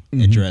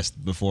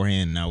addressed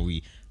beforehand. Now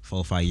we 4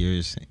 or 5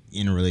 years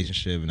in a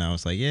relationship, and now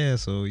it's like, yeah,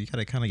 so you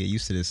gotta kind of get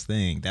used to this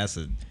thing. That's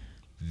a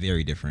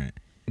very different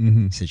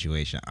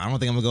situation. I don't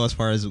think I'm gonna go as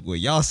far as what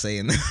y'all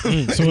saying.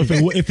 So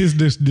if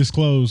it's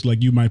disclosed,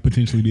 like, you might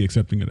potentially be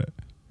accepting of that.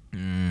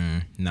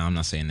 No, I'm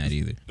not saying that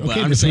either. But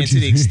Okay, I'm just saying, that's to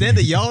what the you said. extent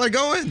that y'all are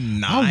going,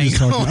 nah, I'm I ain't just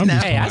talking- going I'm that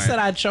just Hey, I far. said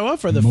I'd show up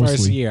for the Mostly.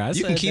 first year.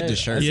 You can keep the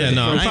shirt. Yeah,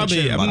 no, I'm I ain't probably-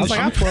 tripping about I'm I was the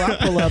like, shirt.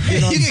 I pull up. You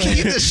know what You I'm can saying?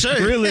 keep the shirt.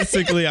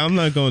 Realistically, I'm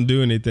not going to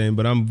do anything,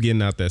 but I'm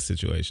getting out that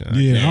situation.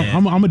 Yeah,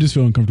 I'm gonna just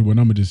feel uncomfortable, and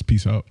I'm gonna just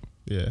peace out.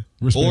 Yeah.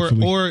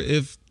 Respectfully. Or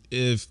if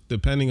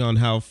depending on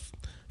how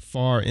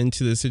far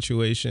into the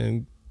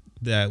situation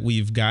that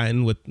we've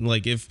gotten with,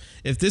 like, if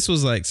this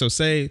was like, so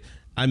say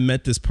I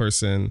met this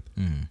person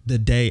the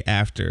day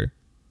after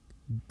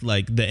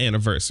like the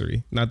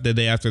anniversary, not the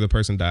day after the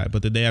person died,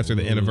 but the day after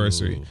the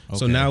anniversary.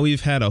 So now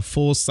we've had a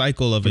full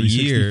cycle of a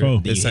year,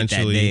 364.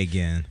 essentially. You hit that day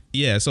again.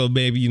 Yeah, so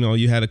maybe,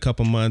 you had a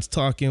couple months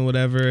talking,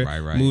 whatever,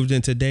 Right. moved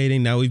into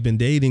dating. Now we've been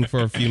dating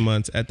for a few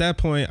months. At that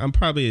point, I'm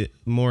probably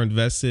more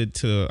invested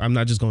I'm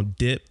not just going to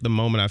dip the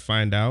moment I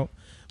find out.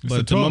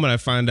 But the moment I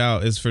find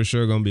out is for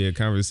sure going to be a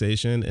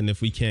conversation. And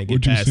if we can't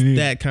get past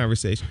that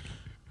conversation,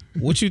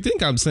 what you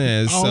think I'm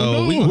saying?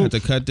 So we're going to have to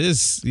cut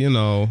this,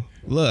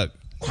 look,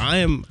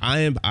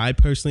 I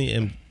personally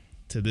am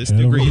to this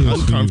degree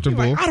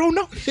uncomfortable. I don't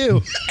know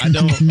you. I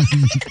don't.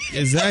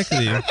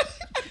 Exactly.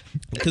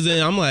 Because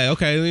then I'm like,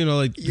 okay,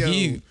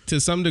 he, to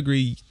some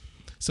degree,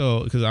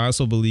 so because I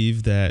also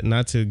believe that,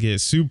 not to get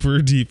super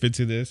deep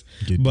into this,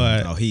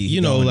 but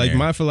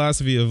my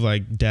philosophy of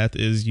like death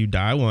is you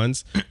die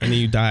once and then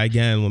you die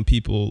again when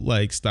people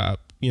like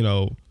stop,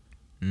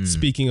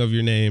 speaking of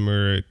your name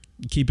or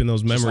keeping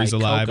those memories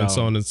like alive Coco. and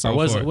so on and so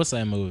forth. What's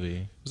that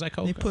movie? Was that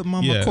Coco? They put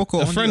Mama Coco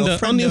on the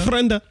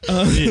ofrenda.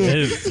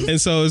 And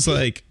so it's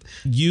like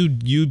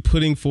you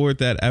putting forth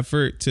that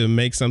effort to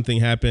make something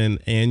happen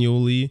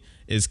annually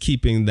is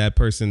keeping that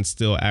person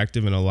still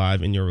active and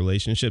alive in your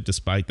relationship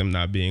despite them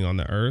not being on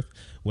the earth,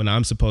 when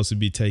I'm supposed to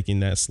be taking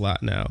that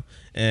slot now.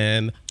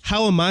 And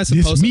how am I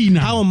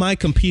how am I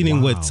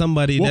competing with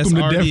somebody that's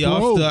already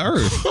off the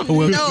earth?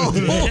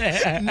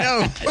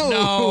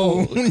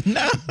 No.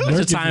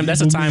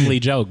 That's a timely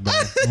joke, bro.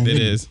 It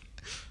is.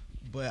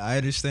 But I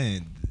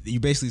understand. You're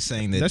basically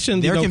saying that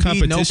shouldn't be there no can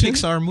be no competition.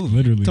 Pixar movie.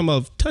 Literally. Come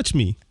on, touch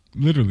me.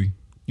 Literally.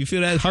 You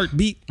feel that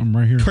heartbeat? I'm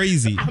right here.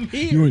 Crazy. I'm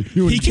here.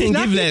 He can't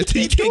give that.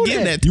 He can't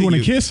give that to you. You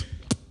want a kiss?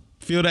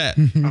 Feel that.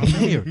 I'm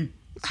here.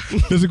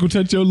 Physical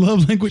touch, your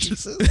love language.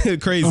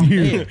 Crazy. I'm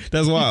here.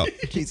 That's wild.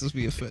 Jesus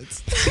be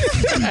offense.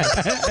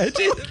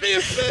 Jesus be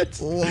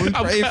offense. Well, we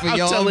pray for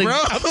y'all, bro.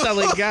 I'm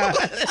telling God.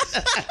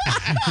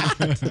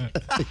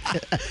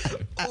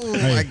 Oh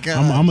Hey, my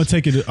God. I'm gonna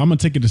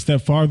take it a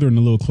step farther and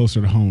a little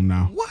closer to home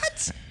now.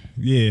 What?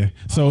 Yeah.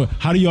 So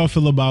how do y'all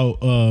feel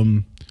about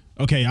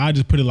okay, I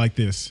just put it like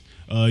this.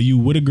 You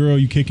with a girl,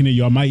 you kicking it,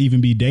 y'all might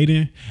even be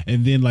dating,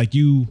 and then like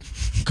you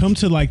come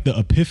to like the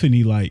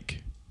epiphany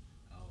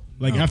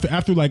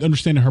after like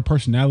understanding her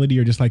personality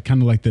or just like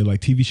kind of like the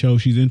like TV show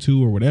she's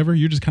into or whatever,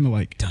 you're just kind of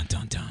like Dun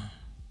dun dun.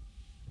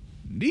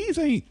 These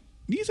ain't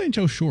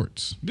your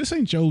shorts. This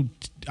ain't your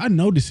I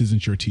know this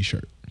isn't your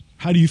t-shirt.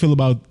 How do you feel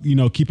about,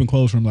 keeping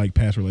clothes from like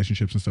past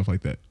relationships and stuff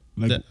like that?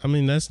 Like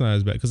that's not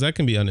as bad because that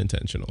can be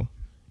unintentional.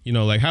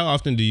 Like how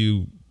often do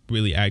you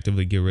really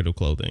actively get rid of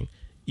clothing?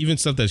 Even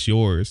stuff that's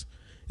yours.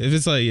 If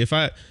it's like,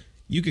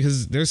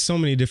 because there's so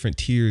many different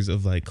tiers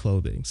of like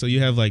clothing. So you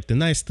have like the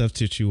nice stuff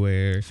that you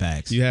wear.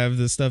 Facts. You have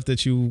the stuff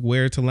that you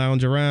wear to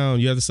lounge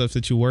around. You have the stuff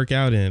that you work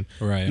out in.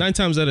 Right. 9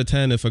 times out of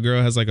 10, if a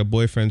girl has like a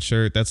boyfriend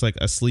shirt, that's like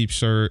a sleep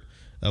shirt,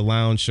 a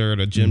lounge shirt,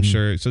 a gym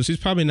shirt. So she's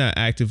probably not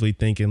actively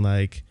thinking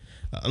like,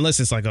 unless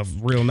it's like a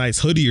real nice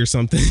hoodie or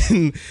something,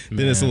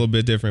 then it's a little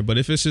bit different. But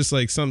if it's just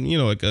like some,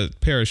 like a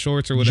pair of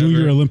shorts or whatever.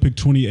 Junior Olympic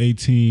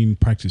 2018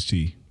 practice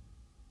tee.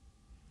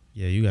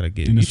 Yeah, you gotta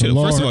get. And You it's a should,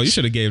 first of all, large. you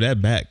should have gave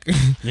that back.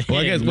 Well,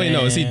 I guess. Wait,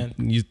 no. Is he?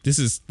 Man. This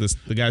is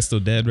the guy's still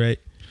dead, right?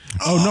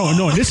 Oh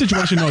no! In this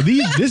situation, no.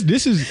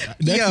 This is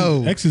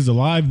X is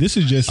alive. This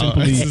is just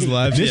simply. X is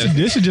alive, This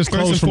yeah. is just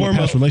close from a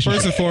past relationship.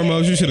 First and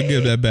foremost, you should have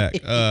given that back.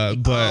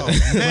 But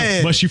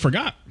but she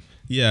forgot.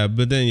 yeah,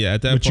 but then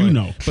at that But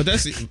point, but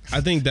I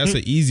think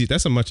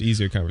that's a much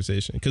easier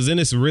conversation because then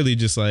it's really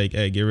just like,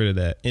 hey, get rid of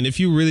that. And if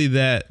you really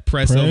that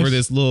press over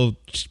this little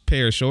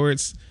pair of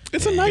shorts,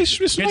 It's a nice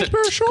pair of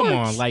shorts. Come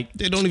on, like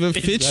they don't even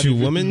fit you,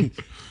 woman.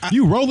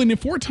 You rolling it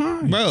 4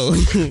 times, Bro,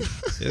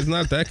 it's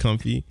not that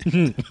comfy.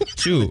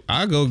 Shoot,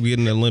 I'll go get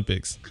in the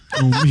Olympics.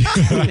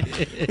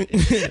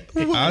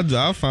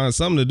 I'll find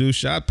something to do.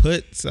 Shot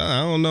put.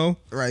 I don't know.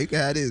 Right, you can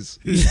have this.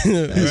 That's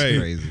That's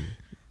crazy.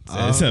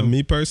 Except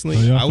me personally,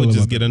 how y'all I would feel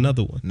just about get that?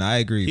 another one. No, I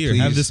agree. Here,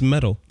 please, have this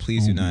metal.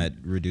 Please do not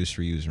reduce,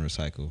 reuse, and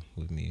recycle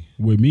with me.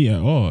 with me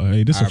at all.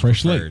 Hey, this is a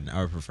fresh slate.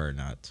 I would prefer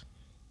not.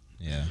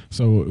 Yeah.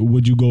 So,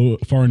 would you go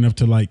far enough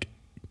to like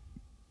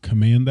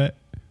command that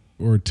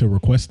or to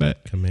request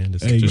that? Command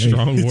is Hey, such a hey,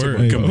 strong word.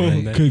 Hey,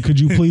 Command that. could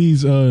you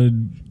please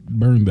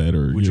burn that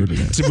or would get you, rid of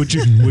that?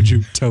 would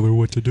you tell her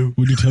what to do?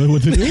 Would you tell her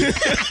what to do?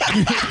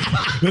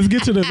 let's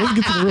get to the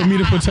real meat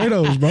and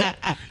potatoes, bro.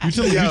 You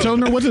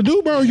telling her what to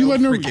do, bro? Or you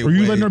letting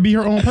her be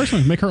her own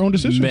person, make her own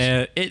decisions?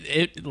 Man,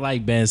 it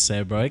like Ben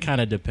said, bro. It kind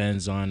of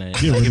depends on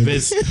it. Yeah, Like really.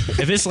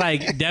 if it's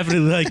like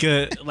definitely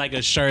like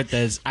a shirt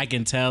that's I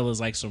can tell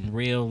is like some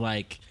real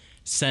like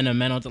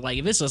sentimental. Like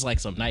if it's just like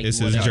some Nike, This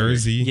is whatever.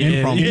 Jersey.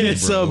 Yeah,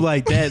 something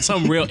like that,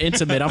 something real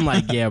intimate. I'm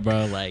like, yeah,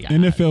 bro. Like,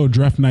 NFL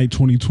Draft Night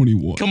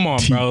 2021. come on,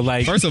 bro.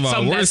 Like, First of all,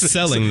 something we're that's-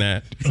 selling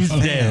that.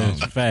 Damn,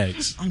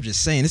 facts. I'm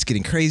just saying, it's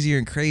getting crazier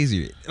and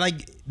crazier.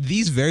 Like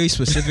these very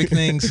specific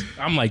things.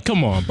 I'm like,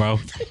 come on, bro.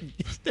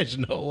 There's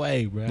no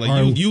way, bro.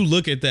 Like you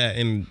look at that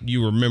and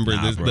you remember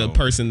Nah, the bro.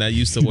 person that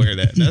used to wear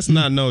that. That's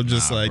not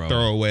just Nah, like bro.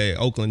 throwaway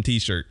Oakland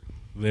T-shirt.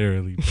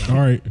 Literally. Bro.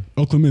 All right,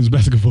 Oakland men's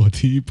basketball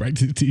team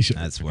practice t-shirt.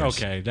 That's worse.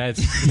 Okay, that's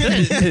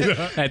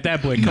at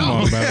that point. Come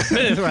on, bro.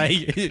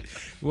 Like,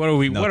 what are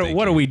we? No,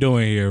 what are we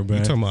doing here, bro?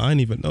 You talking about? I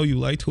didn't even know you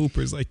liked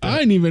hoopers like that. I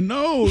didn't even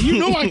know. You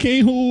know I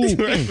can't hoop.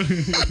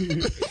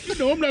 You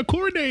know I'm not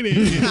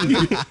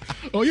coordinated.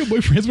 Oh, your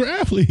boyfriends were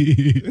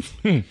athletes.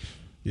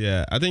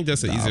 Yeah, I think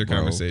that's an easier bro.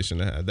 conversation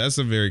to have. That's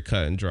a very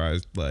cut and dry.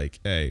 Like,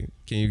 hey,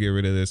 can you get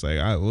rid of this? Like,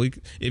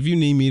 if you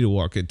need me to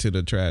walk it to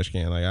the trash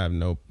can, like, I have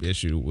no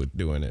issue with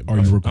doing it. Are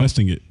you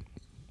requesting it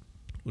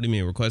What do you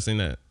mean requesting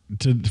that?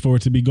 for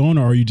it to be gone,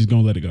 or are you just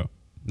gonna let it go?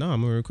 No,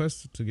 I'm gonna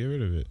request to get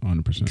rid of it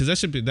 100%. because that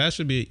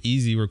should be an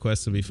easy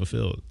request to be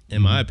fulfilled,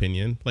 in my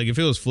opinion. Like, if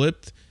it was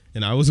flipped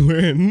and I was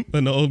wearing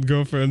an old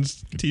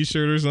girlfriend's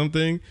T-shirt or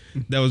something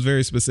that was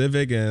very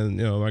specific, and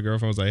my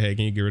girlfriend was like, "Hey,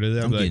 can you get rid of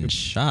that?" I'm like, getting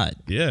shot.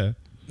 yeah.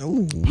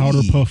 Ooh,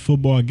 Powder puff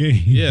football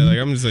game. Yeah, like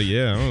I'm just like,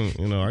 yeah,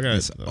 I got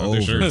It's other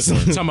over. shirts.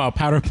 Talking about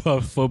powder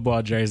puff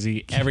football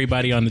jersey.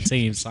 Everybody on the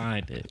team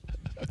signed it.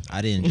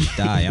 I didn't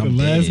die. The I'm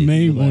last dead.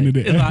 name on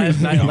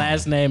it.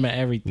 Last name and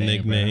everything.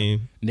 Nickname.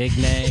 Bro.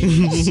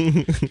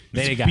 Nicknames.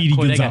 they got Speedy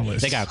they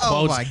Gonzalez. got Oh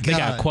quotes. my They got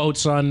God.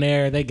 quotes on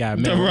there. They got.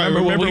 Man, Right,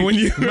 remember when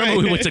you-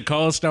 remember we went to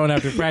Cold Stone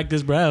after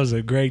practice, bro? That was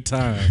a great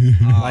time.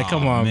 Like,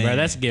 come on, bro. man.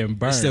 That's getting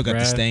burned. It still got bro.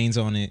 the stains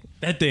on it.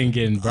 That thing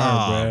getting burned,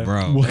 Oh,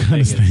 bro. bro. What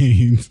kind of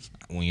stains?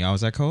 When y'all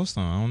was at Cold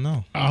Stone, I don't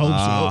know. I hope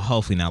so.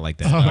 Hopefully not like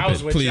that. I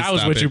was with Please you. I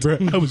was stop with you, it. bro.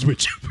 I was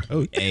with you,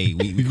 bro. Hey,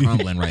 we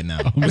crumbling right now.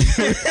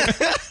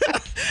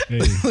 Hey,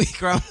 We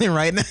crumbling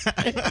right now.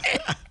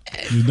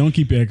 just don't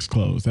keep your ex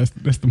close. That's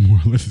the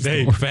moral of the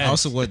Hey, story. I facts.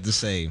 also wanted to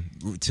say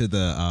to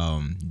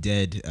the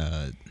dead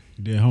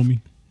Dead homie.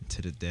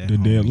 to the dead The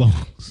homie, dead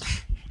lungs.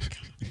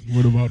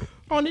 What about it?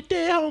 On the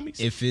dead homies.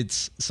 if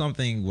it's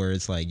something where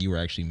it's like you were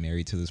actually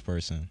married to this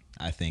person,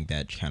 I think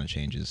that kind of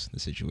changes the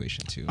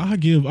situation too. I'll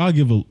give a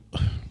little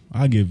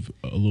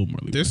more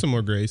leeway. There's some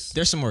more grace.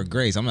 There's some more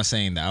grace. I'm not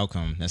saying the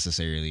outcome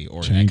necessarily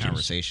or Changes. that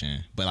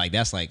conversation, but like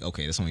that's like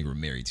okay, that's something we were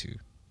married to.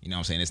 You know what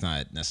I'm saying? It's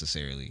not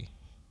necessarily,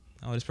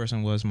 oh, this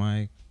person was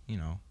my,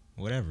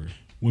 whatever.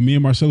 When me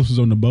and Marcellus was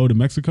on the boat in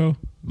Mexico,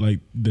 like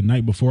the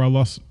night before I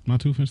lost my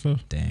tooth and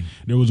stuff, Dang.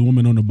 there was a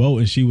woman on the boat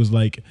and she was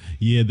like,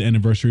 yeah, the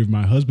anniversary of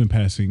my husband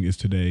passing is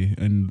today.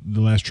 And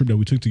the last trip that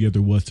we took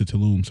together was to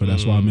Tulum. So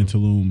that's why I'm in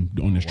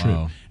Tulum on this trip.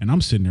 Wow. And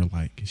I'm sitting there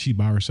like, she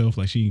by herself,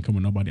 like she ain't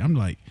coming with nobody. I'm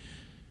like,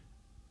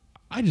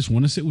 I just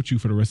want to sit with you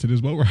for the rest of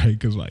this boat ride.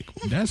 Cause like,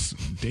 that's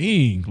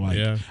dang. Like,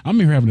 Yeah. I'm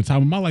in here having the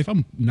time of my life.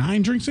 I'm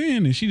 9 drinks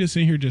in and she just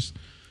sitting here just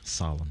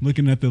Solemn.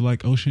 looking at the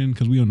like ocean.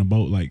 Cause we on the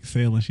boat like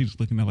sailing. She just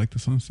looking at like the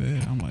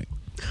sunset. I'm like,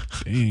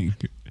 dang,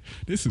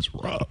 this is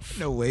rough.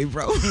 No way,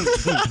 bro.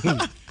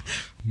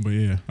 But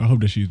yeah, I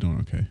hope that she's doing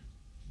okay.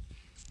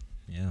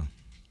 Yeah.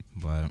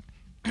 But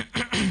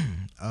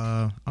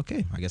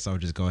okay. I guess I'll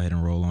just go ahead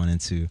and roll on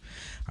into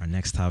our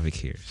next topic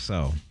here.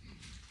 So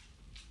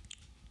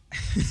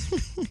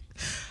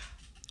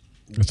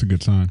That's a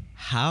good sign.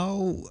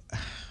 how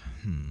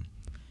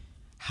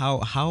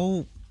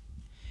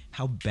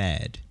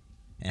bad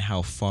and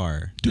how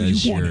far Do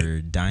does you want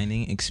your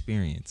dining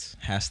experience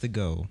has to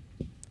go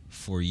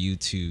for you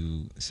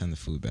to send the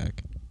food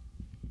back?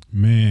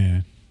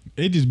 Man,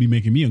 it just be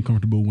making me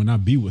uncomfortable when I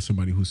be with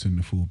somebody who's sending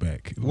the food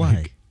back. Why?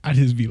 Like, I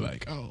just be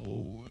like,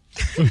 oh.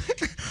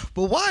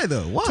 But why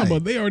though? Why? Talking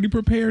about they already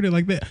prepared it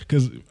like that.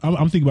 Because I'm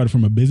thinking about it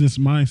from a business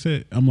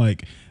mindset. I'm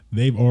like,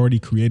 they've already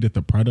created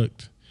the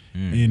product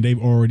and they've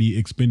already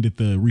expended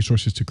the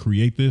resources to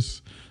create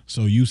this.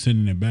 So you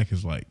sending it back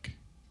is like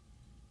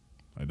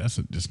that's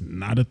just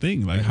not a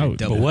thing. Like how?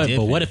 Double But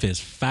dipping. what if it's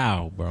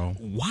foul, bro?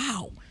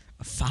 Wow.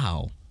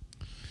 Foul.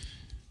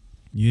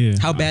 Yeah.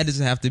 How bad does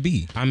it have to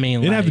be? I mean,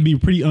 It'd like, have to be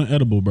pretty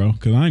unedible, bro.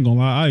 Because I ain't gonna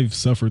lie, I've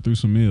suffered through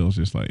some meals.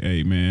 Just like,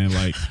 hey, man,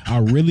 like I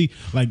really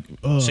like.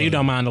 so you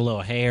don't mind a little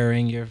hair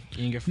in your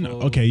food?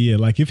 Okay, yeah,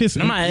 like if it's.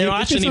 I'm not, if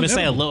I it's shouldn't even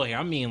say a unedible. little hair.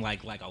 I mean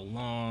like a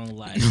long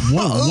like.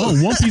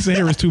 One piece of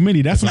hair is too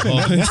many. That's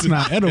okay. That's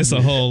not edible. It's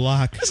a whole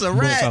lock. It's a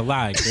It's a rat.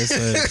 like. It's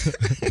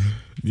a.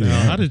 Yeah.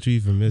 Now, how did you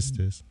even miss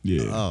this?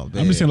 Yeah. Oh, I'm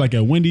man. just saying, like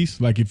at Wendy's,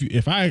 like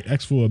if I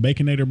ask for a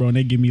Baconator, bro, and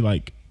they give me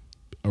like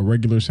a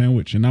regular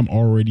sandwich, and I'm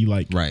already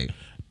like Right.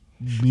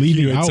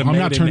 leaving You a out, I'm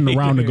not turning tomato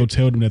around to maker. go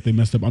tell them that they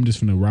messed up. I'm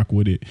just finna rock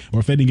with it. Or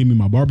if they didn't give me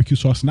my barbecue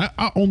sauce, and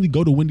I only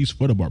go to Wendy's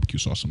for the barbecue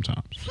sauce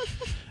sometimes.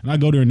 And I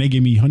go there and they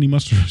give me honey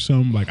mustard or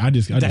something. Like I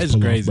just That's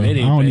pull crazy. Off, bro.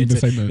 They I don't didn't even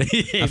say pay nothing.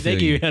 attention. If they feel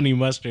give you. you honey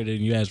mustard and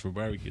you ask for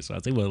barbecue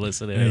sauce, they wouldn't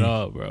listen Hey. at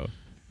all, bro.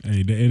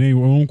 Hey, it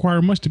won't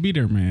require much to be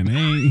there, man.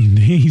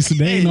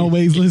 They ain't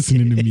always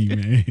listening to me,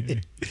 man.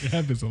 It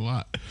happens a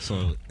lot.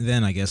 So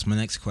then I guess my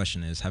next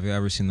question is, have you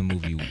ever seen the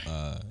movie,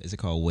 is it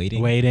called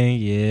Waiting? Waiting,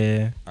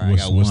 yeah. All right, I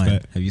What's- got what's one.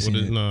 that? Have you seen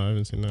it? No, I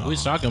haven't seen that. We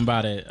was talking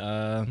about it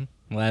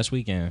last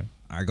weekend.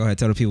 All right, go ahead.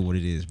 Tell the people what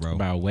it is, bro.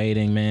 About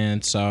waiting,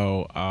 man.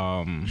 So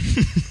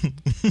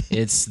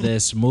it's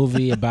this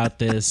movie about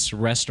this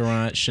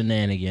restaurant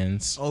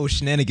shenanigans. Oh,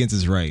 Shenanigans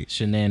is right.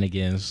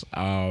 Shenanigans.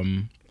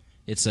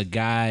 It's a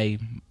guy,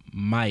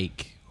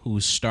 Mike,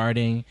 who's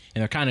starting,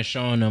 and they're kind of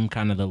showing him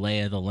kind of the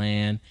lay of the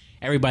land.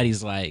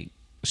 Everybody's like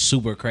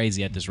super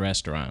crazy at this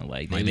restaurant.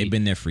 Like they've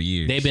been there for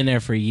years. They've been there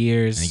for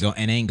years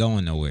and ain't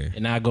going nowhere.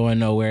 And not going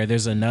nowhere.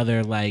 There's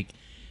another like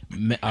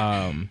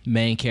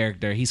main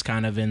character. He's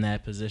kind of in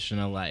that position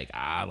of like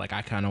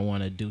I kind of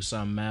want to do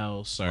something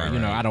else, or right,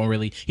 I don't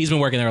really. He's been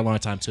working there a long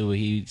time too.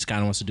 He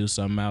kind of wants to do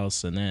something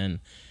else, and then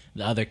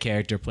the other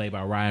character played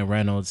by Ryan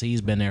Reynolds,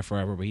 he's been there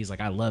forever, but he's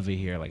like, I love it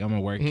here. Like I'm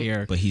gonna work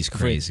here. But he's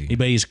crazy.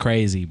 But he's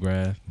crazy,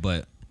 bruh.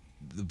 But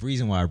the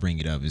reason why I bring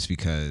it up is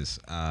because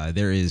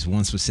there is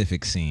one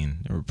specific scene,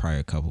 or probably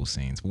a couple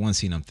scenes, but one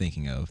scene I'm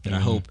thinking of that I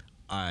hope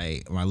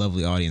my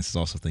lovely audience is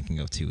also thinking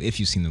of too, if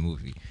you've seen the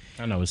movie.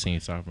 I know what scene you're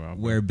talking about.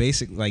 Where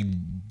basically, like,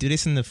 do they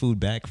send the food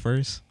back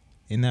first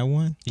in that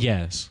one?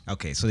 Yes.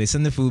 Okay, so they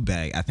send the food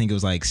back. I think it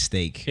was like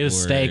steak. It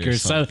was steak or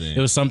something. It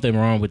was something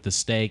wrong with the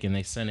steak, and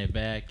they sent it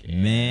back.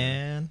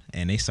 Man,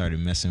 and they started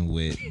messing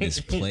with this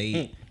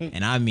plate,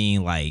 and I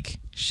mean, like,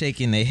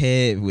 shaking their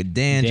head with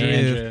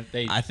dandruff.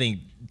 I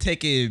think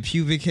taking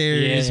pubic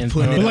hairs and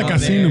putting it on like I there.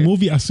 seen the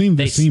movie. I seen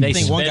the scene. I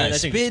think one guy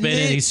spit in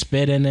it. He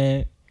spit in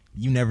it.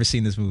 You never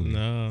seen this movie?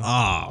 No.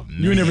 Oh,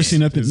 man. You ain't never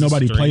seen nothing.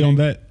 Nobody play on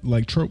that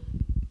like trope.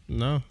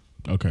 No.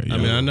 Okay. Yeah. I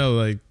mean, I know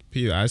like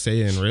I say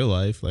it in real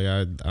life. Like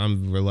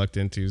I'm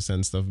reluctant to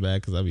send stuff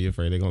back because I'd be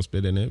afraid they're gonna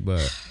spit in it.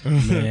 But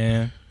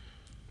man,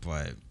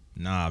 but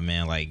nah,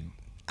 man. Like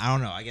I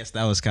don't know. I guess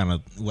that was kind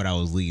of what I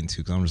was leading to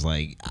because I'm just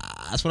like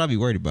that's what I'd be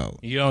worried about.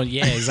 You don't.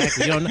 Yeah,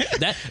 exactly. You don't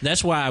know.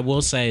 That's why I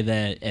will say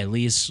that at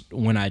least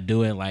when I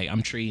do it, like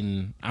I'm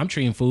treating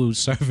food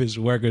service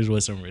workers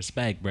with some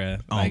respect, bro.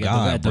 Like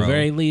God, at the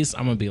very least,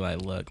 I'm gonna be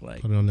like, look,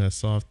 like put on that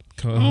soft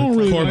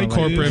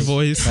corporate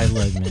voice. Like,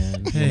 look,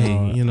 man.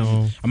 Hey, you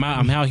know, I'm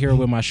out here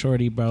with my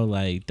shorty, bro.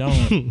 Like,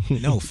 don't.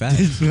 No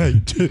facts.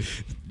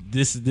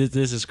 This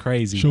is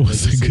crazy. Show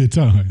us a good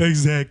time.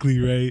 Exactly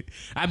right.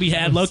 I be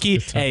had low key.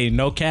 Hey,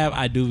 no cap.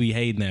 I do be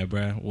hating that,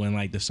 bro. When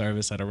like the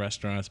service at a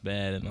restaurant's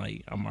bad, and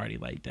like I'm already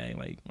like, dang,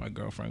 like my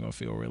girlfriend gonna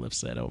feel real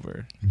upset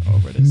over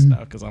this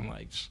stuff because I'm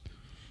like,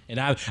 and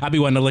I be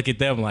wanting to look at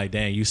them like,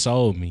 dang, you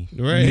sold me.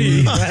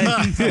 Right.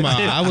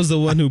 I was the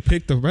one who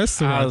picked the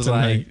restaurant. I was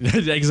tonight.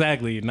 like,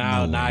 exactly.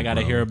 Now I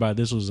gotta hear about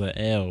this was an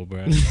L,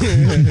 bro.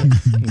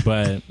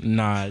 But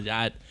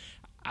nah,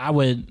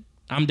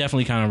 I'm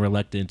definitely kind of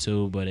reluctant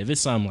too, but if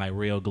it's something like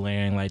real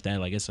glaring like that,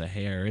 like it's a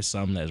hair, it's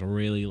something that's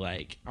really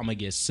like I'm gonna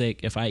get sick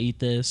if I eat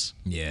this.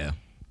 Yeah,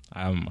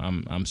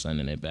 I'm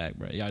sending it back,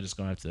 bro. Y'all just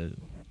gonna have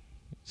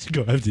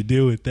to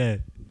deal with that.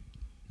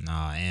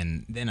 Nah,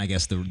 and then I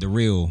guess the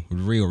real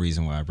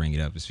reason why I bring it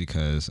up is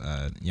because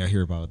y'all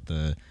hear about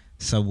the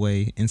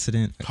Subway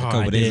incident a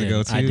couple days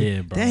ago too. I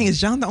did, bro. Dang,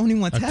 is John the only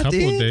one tapped in? A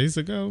couple days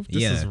ago.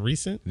 This is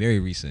recent. Very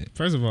recent.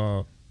 First of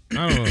all,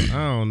 I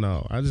don't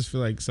know. I just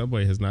feel like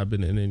Subway has not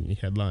been in any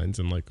headlines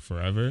in like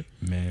forever.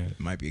 Man, it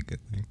might be a good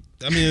thing.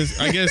 I mean,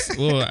 I guess.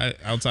 Well,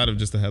 outside of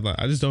just the headline,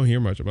 I just don't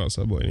hear much about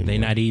Subway anymore. They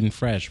not eating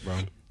fresh, bro.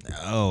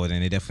 Oh,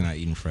 then they definitely not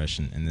eating fresh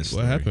in this.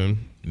 What happened,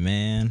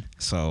 man?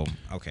 So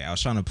okay, I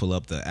was trying to pull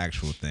up the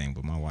actual thing,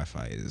 but my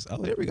Wi-Fi is. Oh,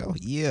 there we go.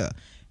 Yeah,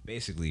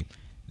 basically,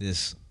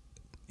 this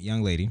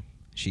young lady.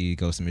 She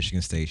goes to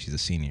Michigan State. She's a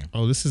senior.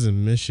 Oh, this is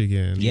in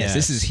Michigan. Yes,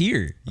 this is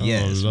here. Oh,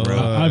 yes, Lord. bro.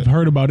 I've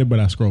heard about it,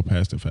 but I scroll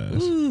past it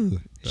fast. Ooh.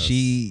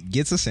 She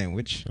gets a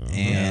sandwich,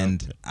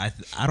 and I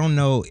don't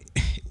know.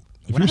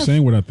 If you're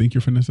saying what I think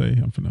you're finna say,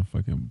 I'm finna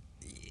fucking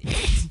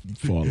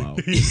fall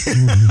out.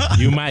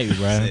 You might,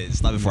 bro.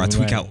 Stop before I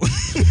tweak out.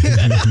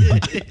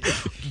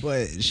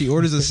 But she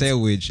orders a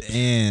sandwich,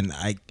 and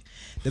I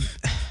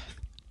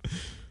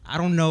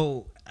don't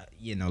know.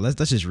 You know, let's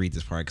just read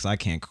this part because I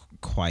can't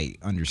quite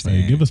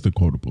understand. Hey, give us the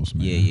quotables,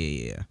 man.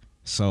 Yeah.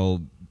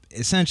 So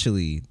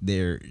essentially,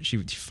 she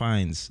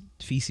finds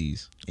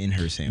feces in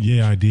her sandwich.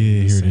 Yeah, I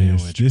did hear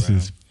this. This bro.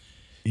 is.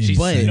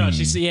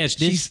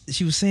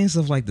 She was saying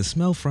stuff like the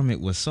smell from it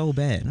was so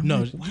bad. I'm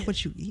like, why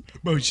would you eat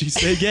it? Bro, she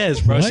said yes,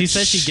 bro. What? She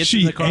said she gets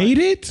She in the car. ate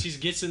it? She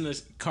gets in the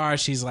car.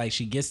 She's like,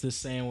 she gets the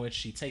sandwich.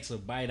 She takes a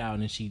bite out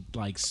and she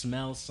like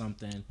smells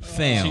something.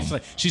 Fam.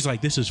 She's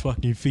like, this is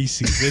fucking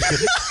feces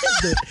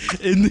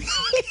in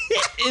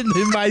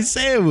my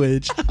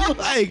sandwich. I'm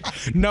like,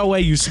 no way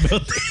you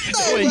smelled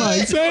it. my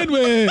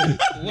sandwich.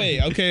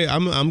 Wait, okay,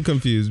 I'm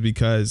confused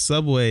because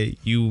Subway,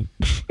 you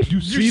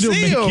see them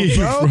make it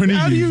bro. in front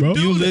How of do you, you bro.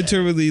 you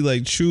literally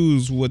like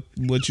choose what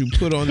you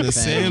put on the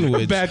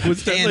sandwich.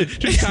 Backwards.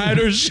 She tied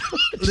her shoe.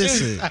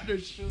 Listen,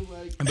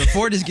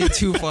 before this get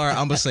too far,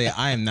 I'm gonna say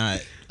I am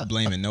not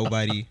blaming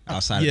nobody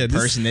outside of the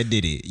person that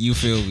did it. You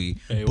feel me?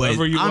 Hey, but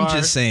wherever you I'm are.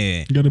 just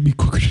saying. You gotta be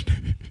quicker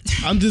than that.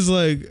 I'm just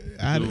like,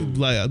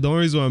 the only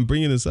reason why I'm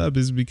bringing this up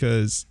is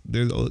because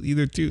there's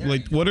either two,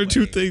 like, one or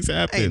two things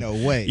happened. Ain't no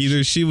way.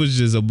 Either she was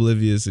just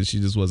oblivious and she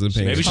just wasn't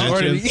paying Maybe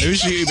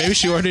attention, maybe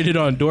she ordered it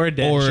on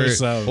DoorDash or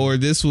something. or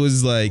this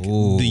was like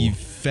the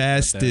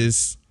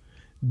fastest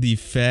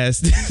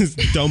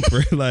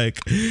dumper. Like,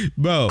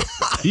 bro,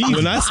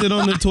 when I sit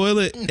on the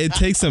toilet, it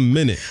takes a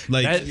minute.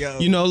 Like,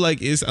 you know,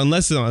 like it's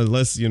unless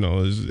you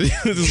know,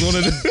 it's one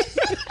of the.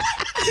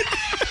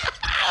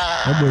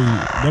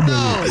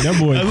 That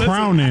boy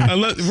crowning.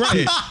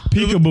 Right.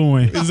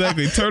 Peekabooing.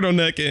 Exactly.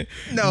 Turtlenecking.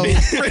 No,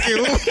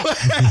 freaking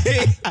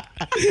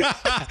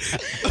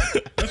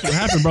That's what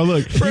happened, bro.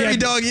 Look, prairie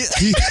dog.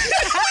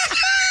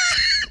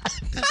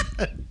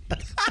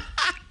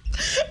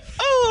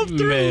 Oh, I'm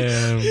through.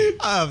 Man.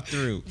 I'm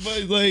through.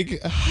 But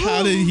like,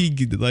 how did he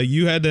get, like,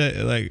 you had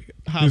to like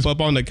hop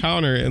up on the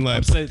counter and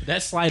like, So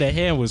that sleight of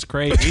hand was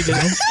crazy. He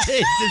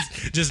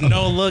just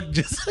no look.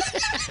 Just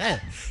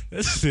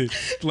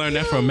learn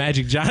that from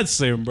Magic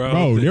Johnson, bro.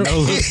 Bro, No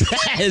look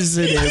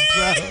president,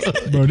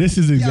 bro. bro, this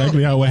is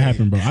exactly how it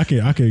happened, bro. I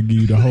could give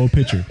you the whole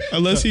picture.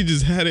 unless he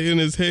just had it in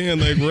his hand,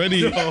 like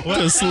ready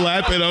to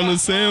slap it on the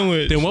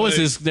sandwich. Then what was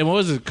Like, his? Then what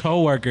was his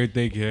coworker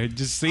thinking?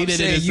 Just seen it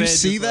in his You head,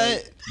 see just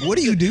like- that? What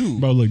do you do?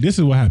 Bro, look, this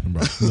is what happened,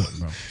 bro. Look,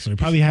 bro. So they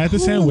probably had the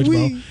sandwich,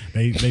 bro.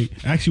 They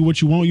actually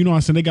what you want, you know what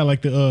I'm saying? They got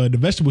like the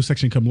vegetable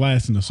section come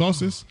last in the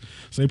sauces.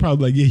 So they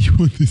probably like, yeah, you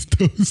want this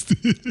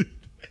toasted.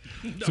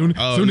 Soon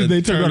as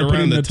they turn around and put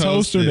it in the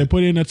toaster, they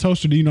put it in the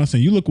toaster. You know what I'm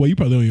saying? You look, well, you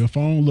probably on your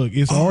phone. Look,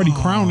 it's already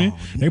crowning.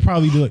 They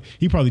probably do it.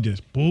 He probably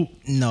just boop.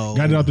 No.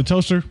 Got it out the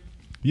toaster.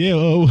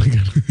 Yeah.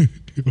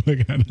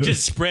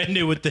 Just spreading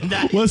it with the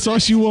knife. What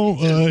sauce you want?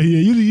 Yeah,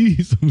 you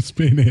need some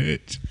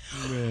spinach.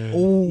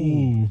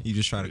 Ooh. You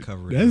just try to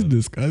cover it. That's up.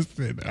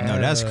 disgusting. No,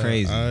 that's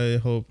crazy. I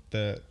hope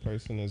that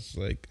person is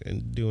like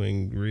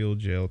doing real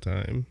jail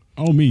time.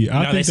 On me. I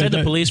No, think they said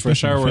the police for that's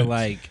sure were offense.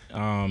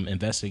 like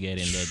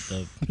investigating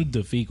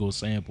the fecal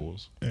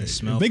samples. The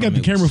smell They got from the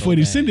it camera was so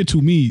footage. bad. Send it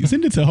to me.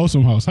 Send it to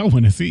Wholesome House. I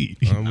want to see.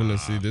 I'm gonna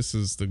see. This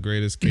is the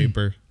greatest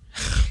caper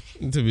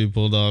to be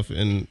pulled off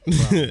in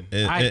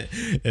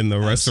in the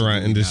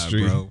restaurant Absolutely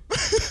industry. not, bro.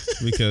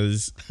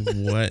 Because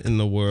what in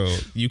the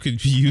world? You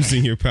could be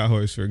using your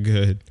powers for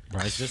good.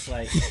 Bro, it's just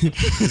like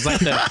it's like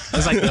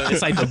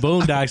the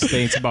Boondocks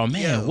thing. It's about,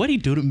 man, what do you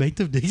do to make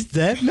them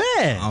that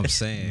mad? I'm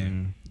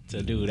saying.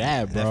 To do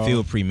that, bro. That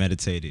feel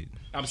premeditated.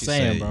 I'm She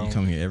saying, said, bro. You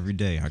come here every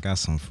day. I got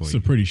something for It's you.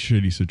 a pretty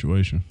shitty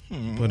situation.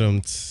 But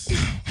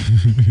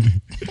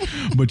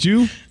But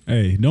you,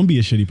 hey, don't be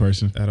a shitty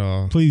person. at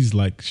all. Please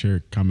like,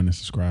 share, comment, and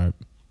subscribe.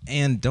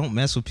 And don't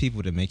mess with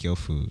people that make your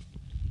food.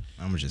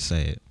 I'm gonna just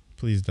say it.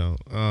 Please don't.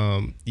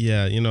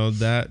 Yeah, you know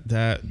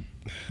that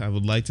I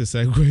would like to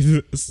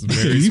segue this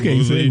very You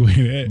can't smoothly,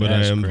 segue that. but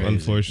That's I am crazy. We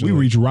unfortunately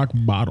reach rock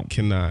bottom.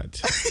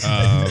 cannot.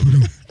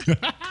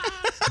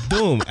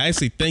 Boom.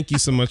 Actually, thank you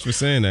so much for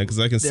saying that because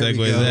I can There we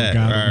segue go. that.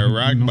 Got it. All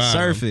right, rock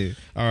bottom. Surf it.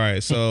 All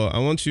right, so I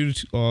want you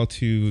all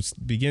to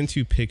begin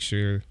to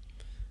picture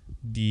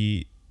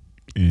the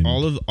And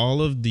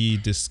all of the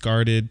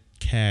discarded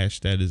cash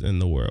that is in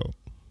the world.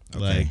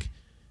 Okay. Like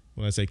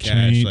when I say cash,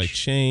 Change. like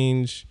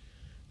change,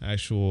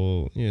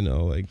 actual,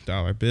 like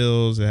dollar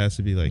bills. It has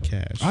to be like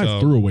cash. I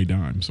threw away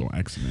dimes on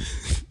accident.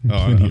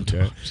 Oh, Plenty of okay.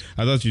 times.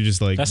 I thought you just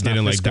like That's not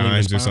didn't like fiscally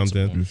dimes or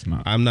responsible. something. It's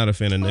not, I'm not a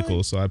fan of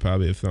nickels, so I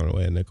probably have thrown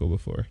away a nickel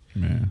before.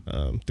 man.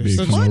 There's Big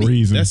such, for no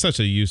reason. that's such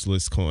a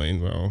useless coin,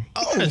 bro.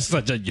 That's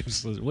such a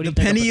useless. What do you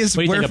The think penny of- is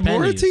what do you think worth a penny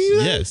more is? to you?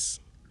 then? Yes,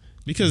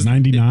 because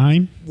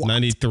 99.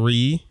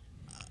 93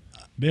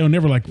 They'll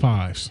never like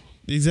fives.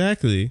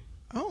 exactly.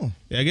 Oh.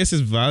 I guess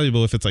it's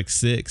valuable if it's like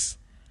 6,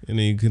 and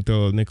then you can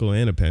throw a nickel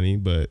and a penny.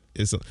 But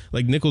it's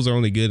like nickels are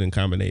only good in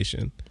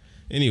combination.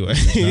 Anyway,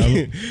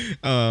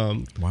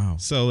 Wow.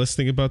 so let's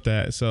think about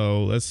that.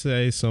 So let's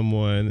say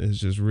someone is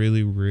just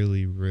really,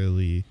 really,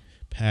 really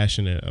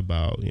passionate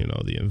about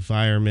the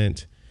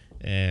environment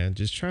and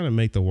just trying to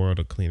make the world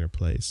a cleaner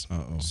place.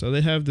 Uh-oh. So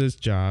they have this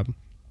job.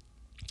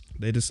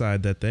 They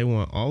decide that they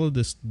want all of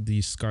these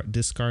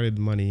discarded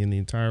money in the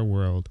entire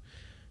world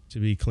to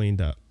be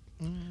cleaned up.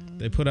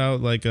 They put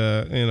out like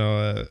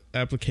a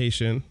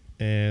application,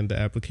 and the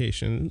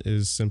application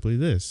is simply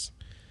this: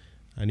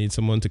 I need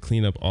someone to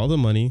clean up all the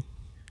money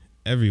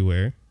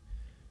everywhere.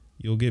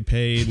 You'll get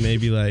paid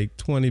maybe like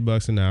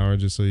 $20 an hour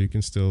just so you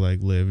can still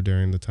like live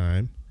during the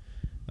time.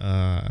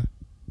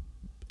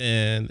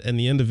 And at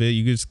the end of it,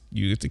 you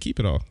get to keep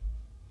it all.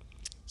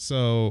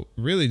 So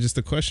really, just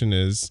the question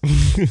is,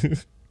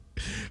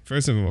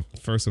 first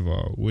of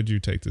all, would you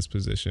take this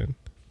position?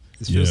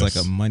 This feels Yes.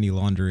 like a money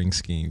laundering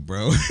scheme,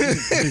 bro.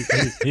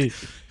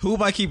 Who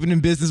am I keeping in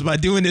business by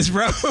doing this,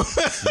 bro?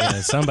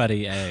 Yeah,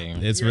 somebody. Hey,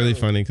 It's really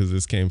funny because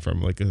this came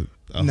from like a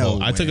No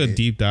whole. I took a way.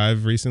 deep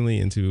dive recently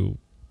into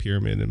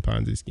pyramid and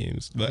Ponzi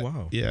schemes. But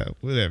wow. yeah,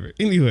 whatever.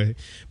 Anyway,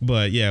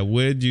 but yeah,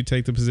 would you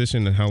take the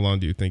position, and how long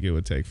do you think it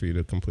would take for you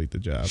to complete the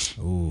job?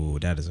 Ooh,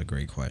 that is a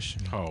great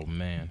question. oh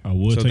man. I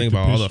would So take think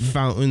about all the picture.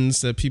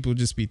 fountains that people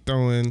just be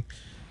throwing.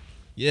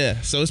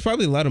 Yeah, so it's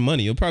probably a lot of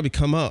money. You'll probably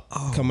come out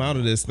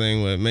of this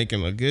thing with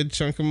making a good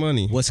chunk of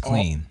money. What's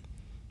clean?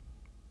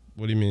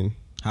 What do you mean?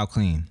 How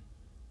clean?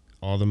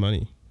 All the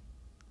money,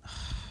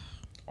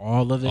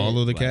 All of it. all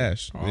of the like,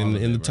 cash all in of the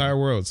it, entire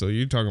bro. world. So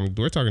we're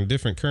talking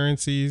different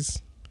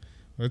currencies.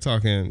 We're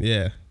talking,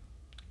 yeah.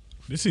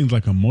 This seems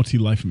like a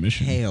multi-life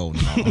mission. Hell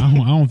no. I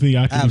don't think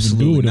I can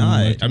Absolutely even do it.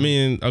 not. In I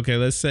mean, okay,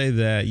 let's say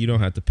that you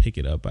don't have to pick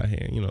it up by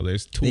hand. You know,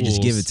 there's tools. They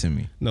just give it to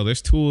me. No,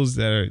 there's tools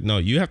that are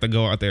you have to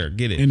go out there and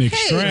get it. and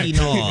extract.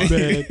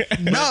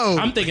 No.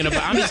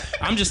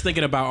 I'm just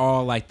thinking about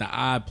all like the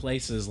odd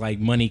places like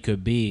money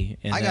could be.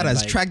 And I then, gotta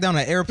like, track down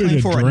an airplane Is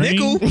it for a drain?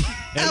 nickel? and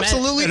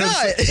Absolutely and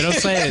not. And I'm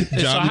saying,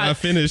 Job not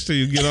finished till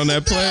you get on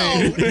that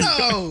plane.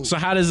 No. so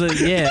how does it?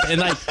 Yeah, and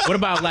like, what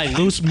about like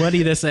loose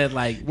money that's at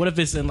like, what if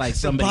it's in like The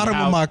somebody's bottom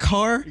house? of my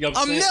car? You know what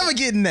I'm I'm saying? never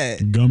getting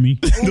that. Gummy.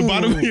 The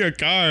bottom of your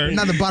car.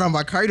 Not the bottom of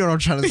my car. You know what I'm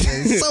trying to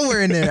say.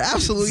 Somewhere in there.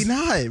 Absolutely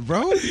not,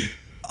 bro.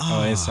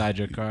 Oh, inside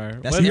your car.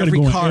 That's What if You gotta every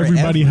go in car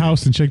everybody's ever.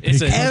 house and check it's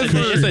the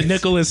it's a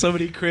nickel in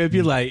somebody's crib.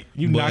 You like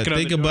you But knock it on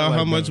think the door, about like,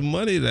 how bro. much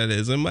money that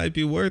is. It might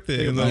be worth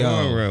it in the Yo.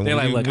 long run. They're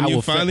like, look, when I you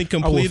will finally I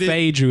will complete it.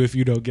 fade you if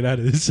you don't get out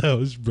of this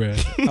house, bro.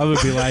 I'm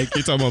gonna be like,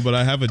 You're talking about, but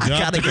I have a job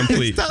gotta to get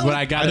complete. this done. but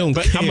I got I don't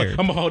but I'm care.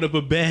 gonna hold up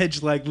a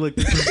badge like, look,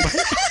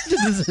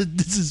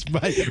 this is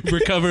my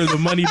recover the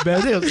money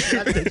badge. They'll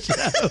shut the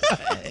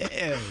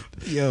shit.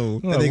 Yo,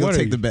 Oh, they what gonna are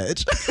take you? the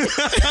badge.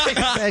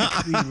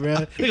 Exactly,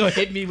 bro. They gonna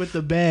hit me with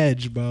the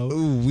badge, bro.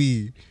 Ooh,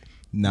 wee.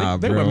 Nah,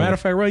 They bro. matter of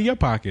fact, run your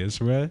pockets,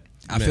 bro.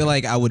 I feel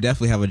like I would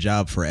definitely have a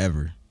job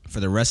forever. For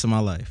the rest of my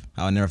life.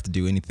 I'll never have to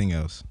do anything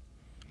else.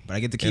 But I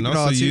get to keep And it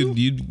all also, too.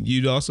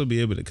 you'd also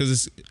be able to, because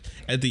it's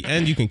at the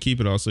end you can keep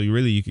it. Also,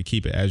 you could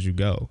keep it as you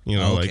go. You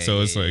know, like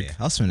so it's like.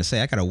 I was trying to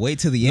say I gotta wait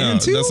till the No,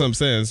 end too. that's what I'm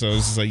saying. So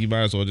it's just like you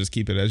might as well just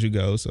keep it as you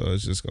go. So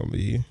it's just gonna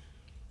be.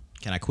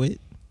 Can I quit?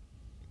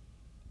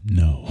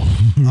 No.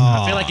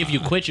 I feel like if you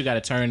quit, you got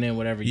to turn in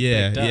whatever you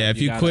Yeah, picked up. yeah. If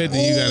you gotta- quit,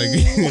 then you gotta.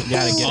 you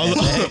gotta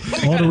get that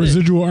back. All the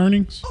residual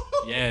earnings.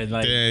 Yeah,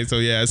 like Yeah, so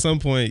yeah, at some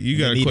point you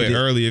gotta They quit needed it-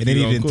 early if they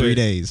you needed don't it in 3 quit.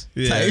 days.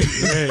 Yeah.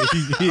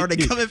 Type. Are they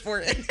coming for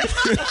it?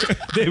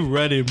 they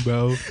running,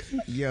 bro.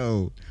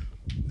 Yo.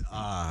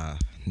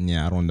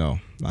 Yeah, I don't know.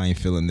 I ain't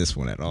feeling this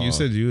one at all. You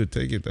said you would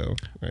take it though,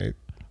 right?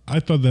 I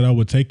thought that I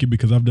would take it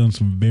because I've done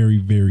some very,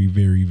 very,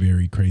 very,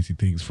 very crazy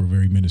things for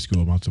very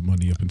minuscule amounts of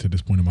money up until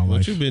this point in my What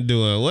life. you been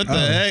doing? What the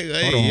heck?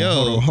 Hey,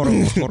 hold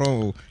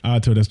on. I'll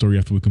tell that story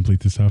after we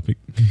complete this topic.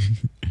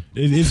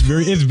 It's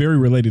very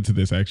related to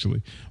this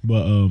actually.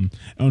 But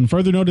on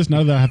further notice,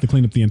 now that I have to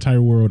clean up the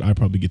entire world, I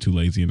probably get too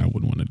lazy and I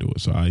wouldn't want to do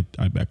it. So I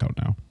back out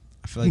now.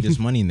 I feel like there's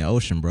money in the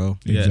ocean, bro.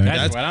 Yeah, Exactly.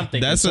 That's what I'm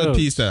thinking, That's too. a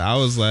piece that I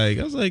was like,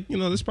 you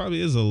know, this probably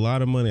is a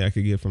lot of money I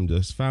could get from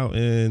just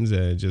fountains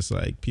and just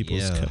like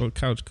people's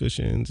couch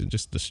cushions and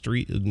just the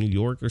street of New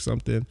York or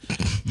something.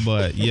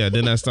 But yeah,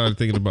 then I started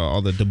thinking about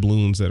all the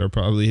doubloons that are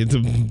probably at the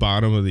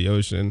bottom of the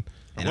ocean.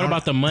 And what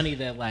about the money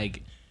that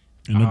like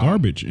In the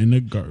garbage. In the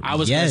garbage. I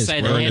was Yes, gonna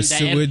say bro. In the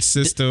sewage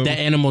system. the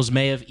animals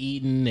may have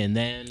eaten and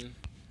then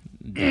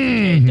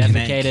Man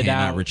defecated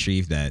cannot out.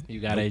 retrieve that.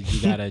 You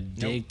gotta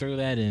dig through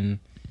that and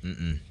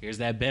here's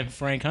that Ben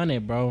Frank honey,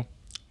 bro.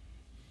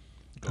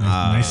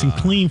 nice and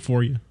clean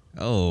for you.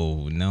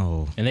 Oh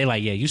no. And they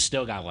like, yeah, you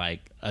still got like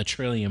a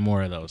trillion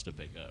more of those to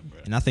pick up, bro.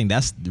 And I think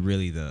that's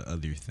really the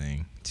other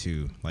thing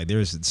too. Like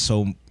there's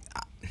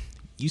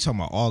you talking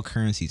about all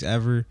currencies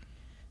ever,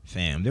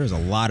 fam. There's a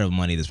lot of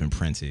money that's been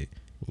printed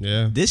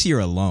Yeah. this year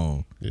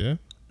alone. Yeah.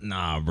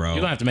 Nah, bro. You're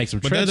gonna have to make some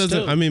But that trips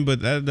doesn't. too. I mean,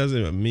 but that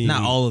doesn't mean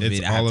Not all of it's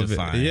it I have all to of it.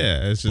 find.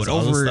 Yeah, it's just But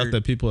all the over- stuff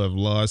that people have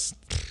lost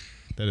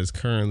that is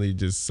currently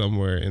just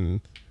somewhere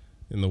in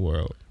the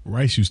world.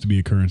 Rice used to be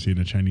a currency in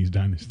the Chinese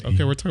dynasty.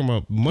 Okay, we're talking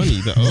about money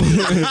though.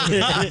 you're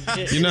not We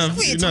ain't you're not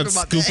talking about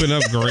scooping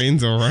up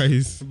grains or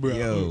rice.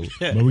 Yo,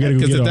 But we gotta go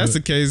Because get if all that's the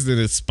the, case, then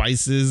it's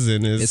spices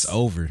and it's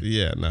over.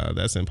 Yeah, no,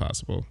 that's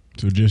impossible.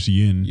 so just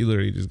yen. You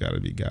literally just got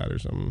to be God or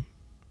something.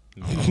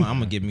 I'm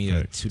gonna give me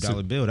a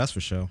 $2 bill. That's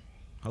for sure.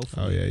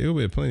 Hopefully. Oh yeah, you'll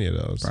get plenty of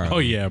those. Bro. Oh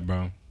yeah,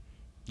 bro.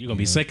 You're gonna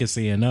be sick of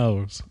seeing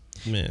those.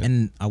 Man.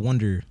 And I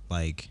wonder,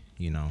 like,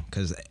 you know,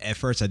 because at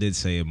first I did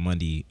say a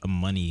money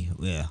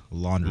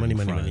laundering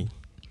Money. front.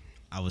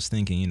 I was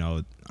thinking, you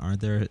know, aren't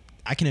there?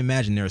 I can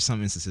imagine there are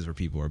some instances where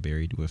people are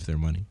buried with their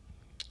money.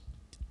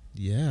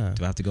 Yeah.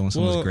 Do I have to go in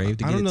someone's grave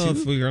to I get don't it know too?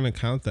 if we're gonna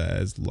count that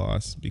as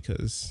loss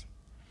because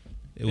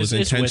it was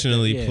It's with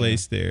intentionally it, yeah.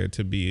 placed there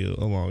to be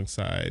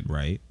alongside,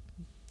 Right.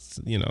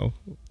 you know,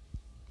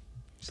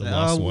 the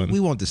lost one. We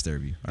won't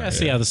disturb you. Gotta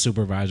see how the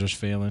supervisor's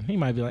feeling. He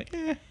might be like,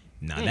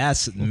 Nah,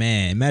 that's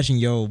man. Imagine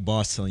your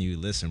boss telling you,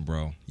 "Listen,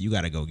 bro, you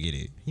gotta go get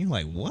it." You're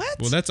like, "What?"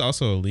 Well, that's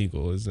also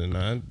illegal, is it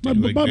not? My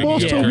Like,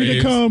 boss digging told me to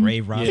graves. come.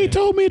 Grave robbing. He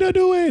told me to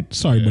do it.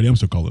 Sorry, buddy. I'm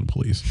still calling the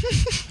police.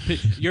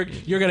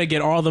 you're gonna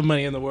get all the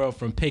money in the world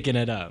from picking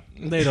it up.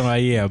 They don't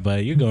like, yeah,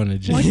 but you're going to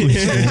jail.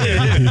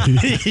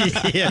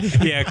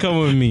 yeah, come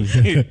with me.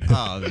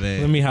 Oh Let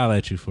man, me holler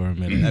at you for a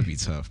minute. that'd be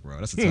tough, bro.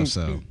 That's a tough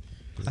sell.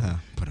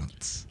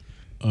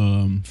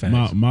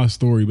 Facts. My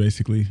story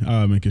basically,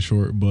 I'll make it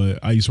short, but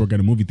I used to work at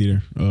a movie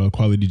theater,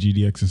 Quality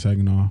GDX in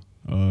Saginaw.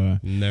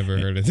 Never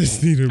heard of this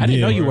theater. I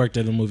didn't know you before. worked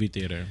at a movie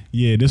theater.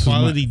 Yeah, this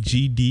Quality was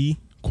GD.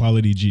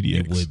 Quality GDX.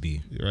 It would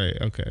be. Right.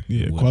 Okay.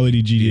 Yeah, It would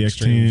Quality be. The GDX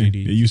extreme 10.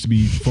 GD. It used to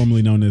be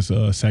formerly known as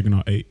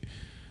Saginaw 8.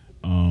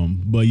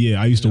 But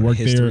yeah, I used to work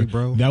there.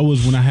 Bro. That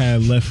was when I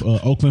had left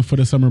Oakland for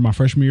the summer my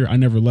freshman year. I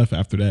never left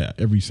after that.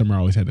 Every summer I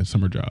always had a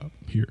summer job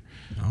here.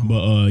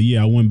 But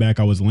yeah, I went back.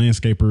 I was a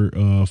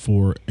landscaper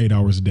for 8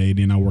 hours a day.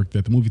 Then I worked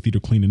at the movie theater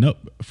cleaning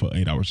up for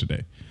 8 hours a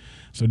day.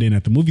 So then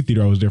at the movie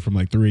theater, I was there from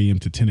like 3 a.m.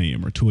 to 10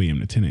 a.m. or 2 a.m.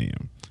 to 10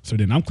 a.m. So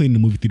then I'm cleaning the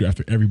movie theater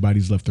after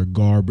everybody's left their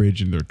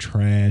garbage and their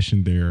trash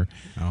and their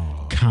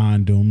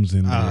condoms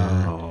and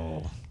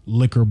their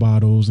liquor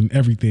bottles and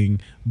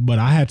everything. But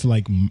I had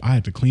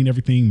to clean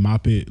everything,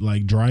 mop it,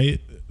 like dry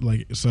it.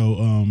 Like,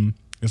 so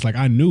it's like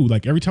I knew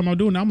like every time I'm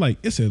doing it, I'm like,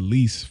 it's at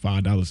least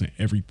 $5 in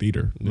every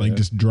theater, like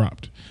just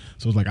dropped.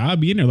 So it's like I'd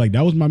be in there, like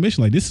that was my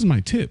mission. Like, this is my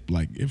tip.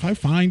 Like, if I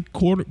find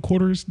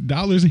quarters,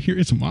 dollars in here,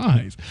 it's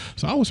mine.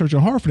 So I was searching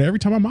hard for that every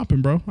time I'm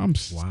mopping, bro.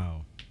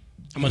 Wow.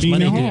 How much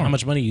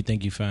money you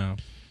think you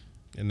found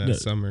in that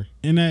summer?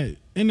 In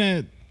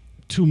that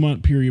 2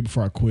 month period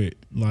before I quit,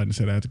 Lyden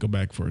said I had to go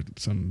back for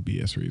some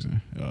BS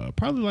reason.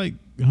 Probably like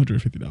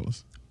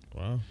 $150.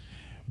 Wow.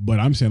 But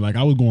I'm saying like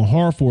I was going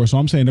hard for it. So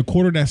I'm saying the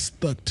quarter that's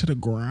stuck to the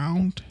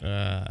ground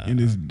and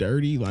is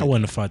dirty. Like, I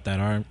wouldn't have fought that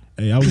hard.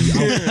 Hey,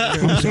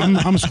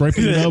 I'm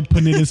scraping it up,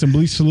 putting it in some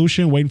bleach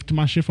solution, waiting for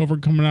my shift over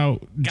coming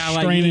out,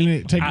 straining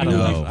it, taking it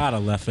off. I'd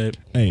have left it.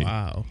 Hey,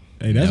 wow.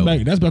 Hey, that's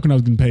back when I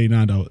was getting paid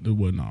 $9. It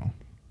wasn't all.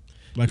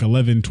 Like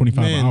 $11.25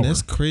 an hour.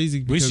 That's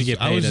crazy. We used to get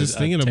paid I was just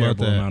thinking about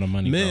that amount of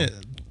money. Man, bro.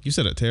 You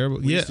said a terrible.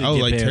 We Yeah, used to I was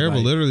get like paid, terrible,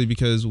 like- literally,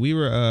 because we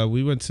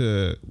went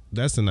to.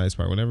 That's the nice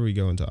part. Whenever we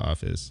go into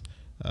office,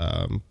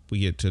 we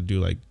get to do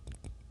like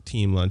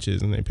team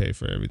lunches and they pay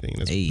for everything.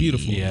 It's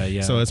beautiful.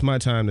 Yeah. So it's my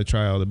time to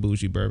try all the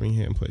bougie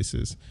Birmingham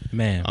places,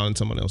 Man. on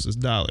someone else's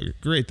dollar.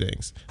 Great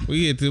things.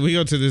 We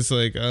go to this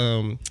like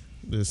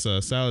this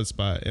salad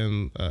spot,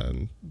 and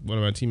one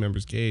of my team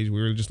members, Gage, we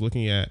were just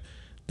looking at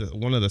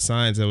one of the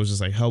signs that was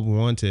just like help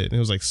wanted, and it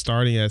was like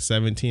starting at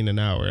 $17 an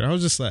hour, and I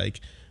was just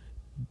like,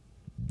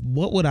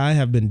 what would I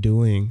have been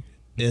doing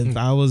if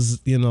I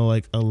was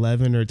like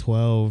 11 or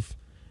 12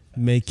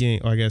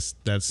 making, or I guess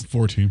that's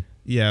 14.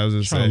 Yeah, I was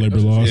just Child saying. labor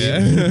laws. Yeah.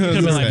 Could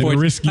have been like 14,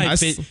 risky. like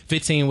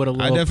 15 with a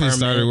little I definitely permit.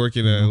 started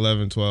working at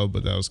 11, 12,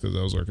 but that was because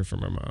I was working for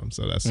my mom.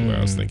 So that's what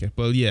I was thinking.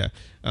 But yeah.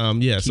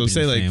 So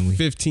say like family.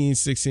 15,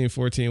 16,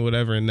 14,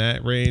 whatever in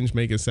that range,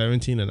 making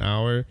 17 an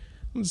hour.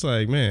 I'm just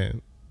like,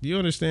 man, do you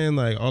understand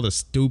like all the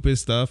stupid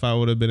stuff I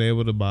would have been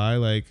able to buy?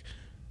 Like,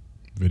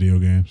 Video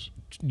games.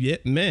 yeah,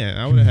 man,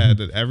 I would have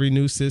had every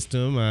new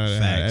system. I would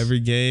have had Facts. every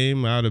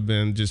game. I would have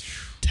been just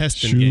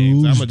testing Shoes,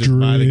 games. I'm gonna just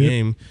buy the drip.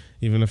 game,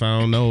 even if I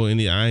don't know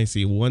any. I ain't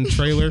see one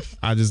trailer.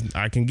 I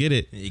can get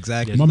it.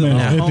 Exactly. My man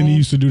At Anthony home,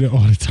 used to do that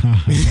all the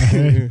time.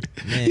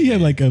 man. He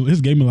had like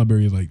his gaming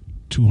library is like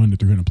 200,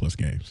 300 plus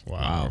games.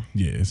 Wow.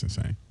 Yeah, it's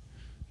insane.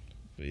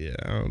 But yeah,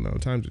 I don't know.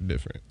 Times are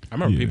different. I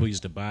remember Yeah. people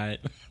used to buy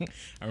it.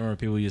 I remember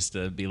people used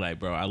to be like,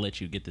 bro, I'll let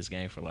you get this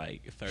game for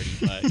like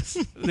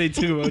 $30. They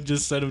too would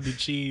just send them the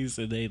cheese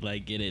and they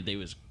like get it. They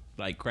was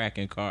like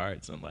cracking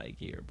cards and like,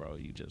 here, bro,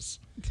 you just.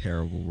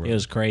 Terrible, bro. It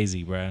was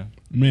crazy, bro.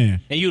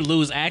 Man, And you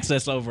lose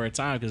access over a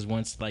time because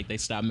once like they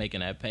stop making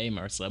that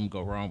payment or something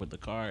go wrong with the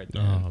card,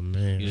 then Oh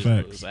man. you just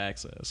Facts. lose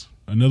access.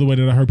 another way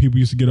that I heard people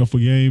used to get off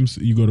with games,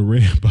 you go to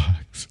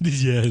Redbox.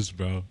 Yes,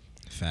 bro.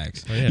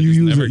 Facts. Oh, yeah, you just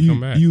use never come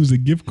back. you use a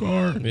gift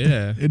card.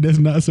 Yeah. And that's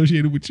not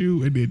associated with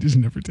you, and then just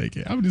never take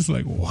it. I'm just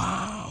like,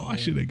 wow, I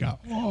should have got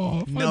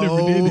off. I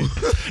never did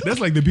it. That's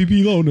like the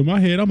PP loan in my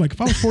head. I'm like,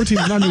 if I was 14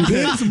 and I knew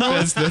this, bro,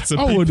 That's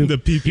I would've- the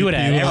PP. You would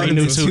have had every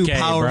new It's too 2K,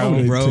 powerful,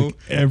 bro. bro. took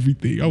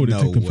everything. I would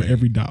have No taken for way.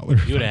 every dollar.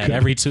 You would have had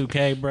every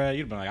 2K, bro.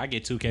 You'd be like, I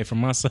get 2K for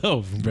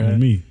myself, bro. On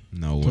me.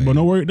 No way. So, but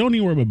don't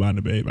even worry about buying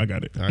it, babe. I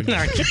got it. I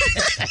got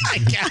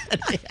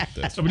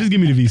So, but just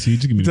give me the VC.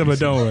 Just give me the But VC.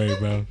 don't worry,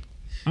 bro.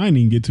 I didn't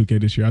even get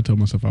 2K this year. I told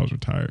myself I was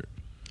retired.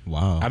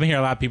 Wow. I've been hearing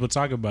a lot of people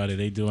talk about it.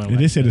 They doing. And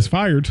they said it's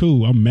fire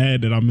too. I'm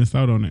mad that I missed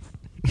out on it.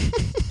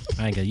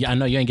 I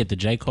know you ain't get the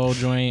J. Cole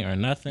joint or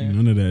nothing.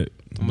 None of that.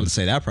 I'm gonna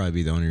say that'd probably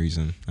be the only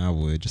reason I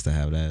would, just to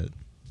have that.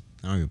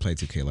 I don't even play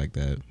 2K like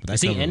that. But that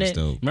See, cover and was it,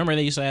 dope. remember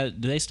they used to have,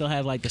 do they still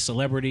have like the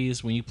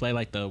celebrities when you play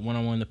like the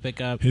one-on-one the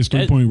pickup? His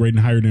That- 3-point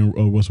rating higher than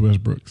Russell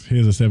Westbrook's.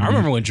 Here's a 70. I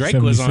remember when Drake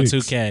was on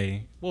 76.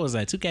 2K. What was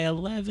that?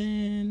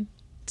 2K11,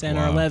 10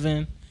 or Wow.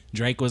 11.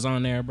 Drake was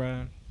on there,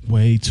 bro.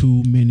 Way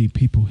too many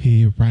people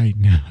here right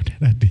now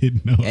that I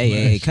didn't know.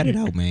 Hey, last cut year. it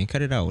out, man.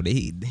 Cut it out.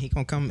 He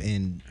gonna come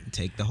and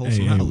take the whole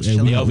Hey, house. hey,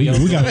 Chill we, out.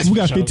 we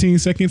got 15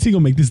 seconds. He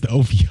gonna make this the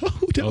OVO.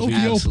 The OVO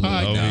Absolutely.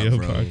 podcast. Nah, OVO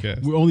bro.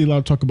 podcast. We're only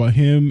allowed to talk about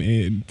him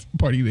and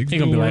Party Next He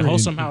gonna be Door like and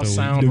Wholesome House the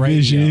Sound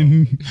Radio.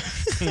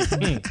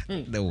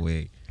 Division. No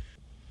way.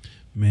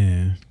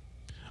 Man.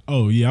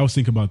 Oh, yeah, I was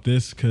thinking about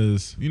this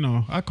because,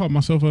 I called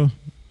myself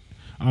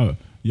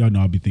y'all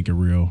know I be thinking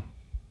real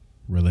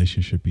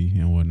relationshipy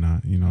and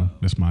whatnot.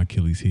 That's my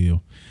Achilles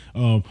heel.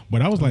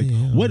 But I was like,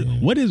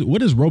 what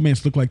does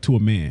romance look like to a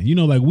man?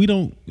 Like we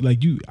don't,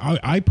 like you,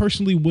 I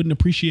personally wouldn't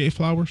appreciate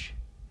flowers.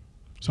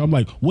 So I'm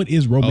like, what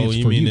is romance Oh,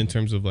 you for mean you? in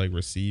terms of like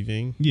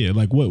receiving? Yeah,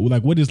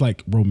 what is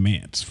like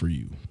romance for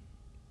you?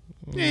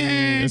 I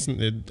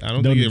don't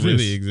Don't think it really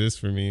exist. exists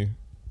for me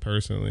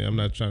personally. I'm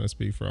not trying to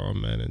speak for all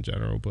men in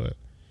general, but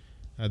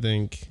I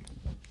think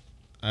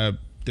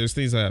there's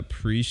things I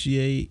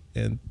appreciate,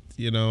 and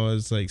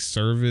it's like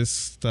service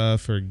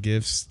stuff or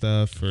gift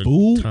stuff or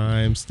Food?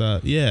 time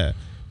stuff. Yeah,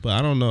 but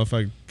I don't know if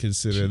I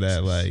consider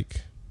that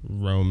like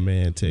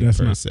romantic That's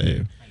per not- se.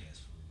 yeah.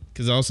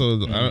 Because also,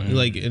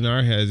 like in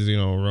our heads,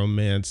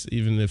 romance,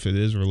 even if it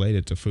is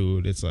related to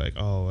food, it's like,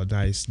 oh, a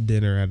nice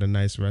dinner at a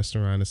nice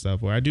restaurant and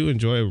stuff. Where I do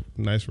enjoy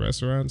nice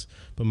restaurants,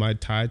 but my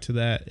tie to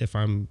that, if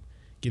I'm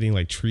getting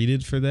like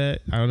treated for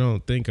that, I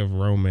don't think of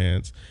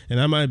romance. And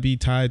that might be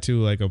tied to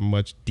like a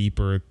much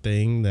deeper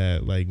thing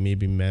that like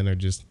maybe men are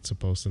just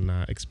supposed to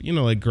not,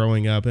 like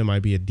growing up, it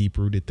might be a deep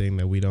rooted thing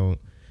that we don't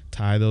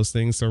tie those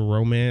things to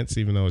romance,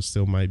 even though it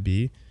still might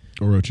be.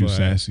 Or wrote you But-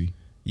 sassy.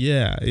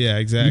 Yeah,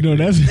 exactly.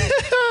 That's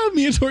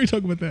me and Tori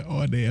talk about that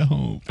all day at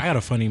home. I got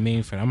a funny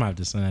meme for that. I'm gonna have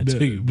to send that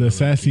to you. The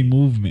sassy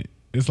movement.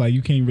 It's like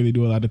you can't really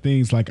do a lot of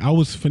things. Like I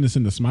was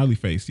finishing the smiley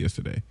face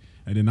yesterday,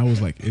 and then I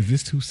was like, "Is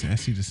this too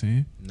sassy to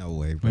send?" No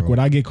way, bro. Like, would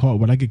I get caught?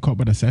 Would I get caught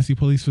by the sassy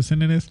police for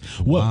sending this?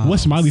 Wow, What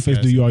smiley face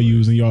do sassy y'all police.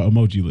 use in your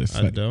emoji list?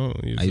 I Like, don't.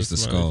 I use the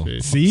skull.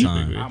 face. See?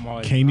 Time. I'm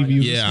always, Can't even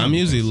use- Yeah, I'm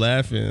usually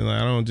laughing.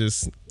 Like, I don't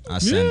just. I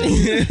send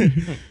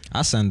them.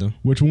 I send them.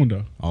 which one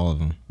though? All of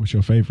them. What's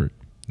your favorite?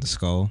 The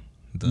skull.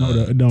 The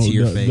No,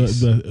 tear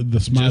face. the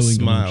smiling Just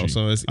smile. emoji.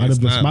 So it's Out of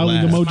the not smiling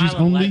laugh. emojis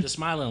only. The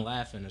smiling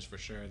laughing is for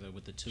sure.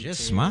 With the two. Just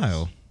tears.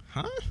 smile.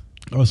 Huh?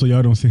 Oh, so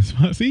y'all don't see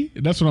smile? See,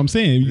 that's what I'm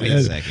saying. Wait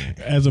a second.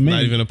 As a man,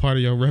 Not even a part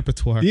of your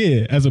repertoire.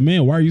 yeah, as a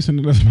man, why are you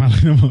sending a smiling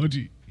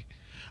emoji?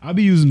 I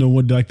be using the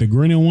one like the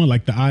grinning one,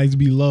 like the eyes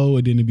be low,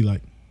 and then it be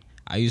like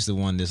I use the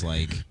one that's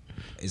like,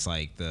 it's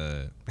like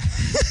the.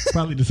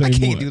 probably the I same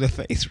can't one. do the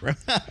face, bro.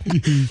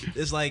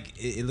 It's like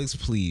it looks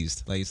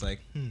pleased. Like it's like.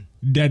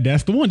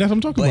 That's the one. That's what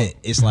I'm talking But about.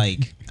 it's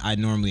like I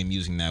normally am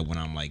using that when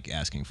I'm like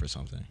asking for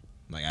something.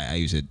 Like I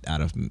use it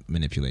out of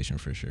manipulation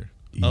for sure.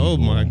 Oh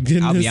my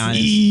goodness. I'll be honest.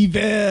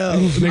 Evil.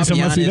 Next I'll time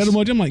be I see that honest.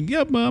 emoji, I'm like,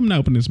 yep, I'm not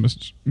opening this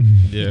message.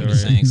 Yeah, I'm right.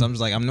 just saying. So I'm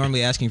just like I'm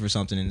normally asking for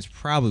something and it's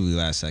probably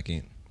last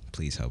second.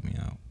 Please help me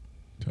out.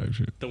 Type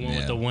shit. The one with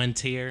Yeah. the one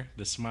tear,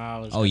 the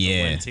smile. Is Oh like the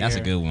yeah, one tear. that's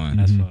a good one.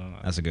 That's Mhm.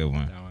 what, That's a good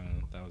one.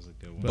 That was a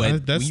good one. But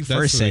But that's- when you that's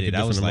first like said a it,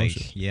 I was different like,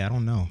 emotion. yeah, I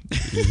don't know.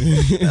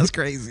 That's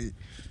crazy.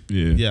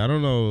 Yeah. Yeah, I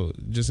don't know.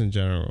 Just in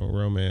general,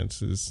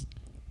 romance is.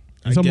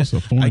 It's almost a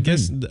foreign I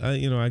guess thing.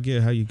 I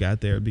get how you got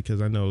there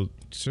because I know,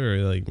 sure,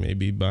 like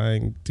maybe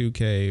buying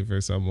 2K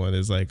for someone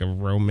is like a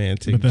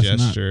romantic But that's not-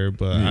 gesture,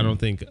 but yeah. I don't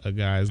think a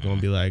guy is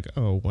gonna be like,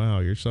 "Oh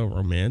wow, you're so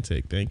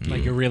romantic, thank you."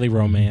 Like you're really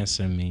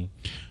romancing me.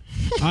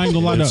 I ain't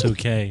gonna lie. With The,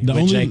 2K the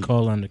with only- J.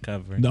 Cole on the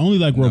cover. the only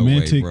like No way,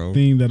 romantic bro.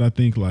 thing that I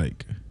think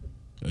like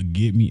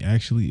get me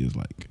actually is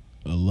like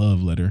a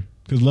love letter,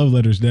 because love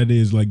letters that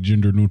is like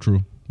gender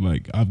neutral.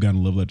 Like I've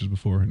gotten love letters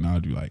before, and I'll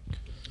do like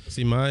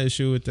See, my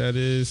issue with that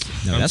is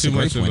No, that's a too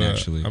great much point, of a,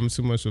 actually. I'm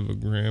too much of a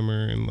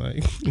grammar and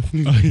like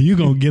you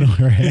gonna get on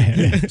her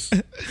ass.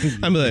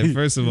 I'm like,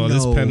 first of all,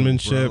 this No,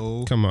 penmanship,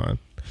 bro. come on.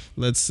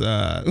 Let's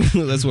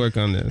let's work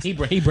on this. He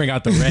bring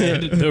out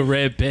the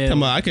red pen.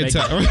 Come on, I can Make-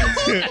 tell.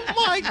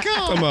 My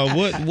God. Come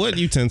on, what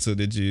utensil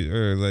did you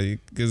or like?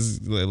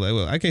 Because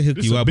well, I can hook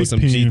This you a up big with some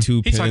pen.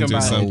 G2 He's talking pens or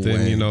about- No something.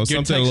 way. You know, Your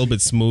something a text- little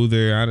bit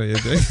smoother.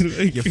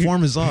 Your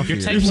form is off. Your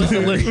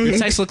here.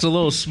 text, looks a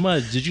little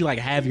smudged. Did you like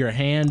have your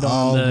hand on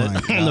Oh the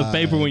my on the God.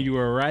 paper when you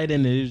were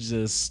writing? It was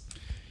just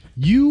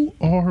You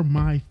are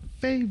my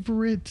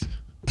favorite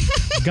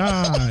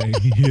guy.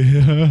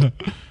 Yeah.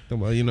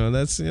 Well, you know,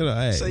 that's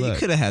hey, So you look,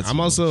 coulda had I'm some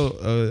also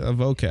a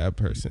vocab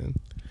person,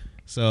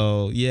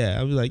 so yeah,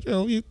 I'll be like,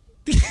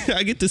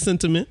 I get the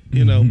sentiment,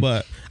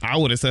 but I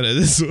would have said it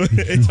this way.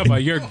 talking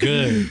about you're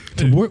good.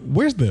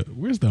 Where's the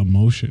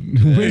emotion?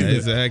 Yeah, Where's the-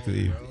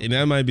 exactly, and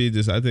that might be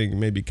just. I think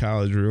maybe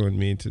college ruined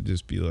me to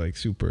just be like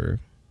super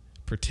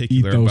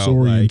particular Ethos about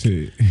like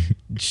oriented.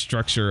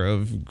 structure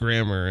of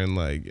grammar and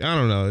like I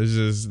don't know. It's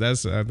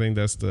just I think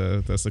that's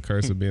the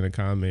curse of being a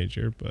comm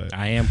major. But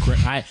I am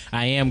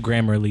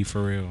Grammarly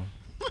for real.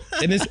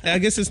 and I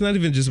guess it's not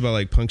even just about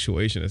like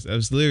punctuation. I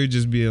was literally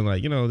just being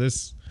like,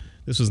 this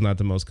was not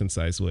the most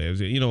concise way.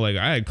 Like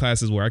I had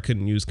classes where I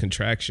couldn't use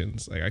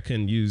contractions, like I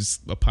couldn't use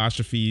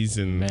apostrophes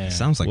and Man.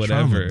 Sounds like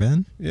whatever. trauma,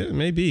 Ben. Yeah,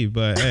 maybe,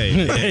 but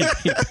hey,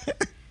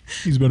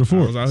 He's better I for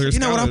was it. out here. You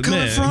know what I'm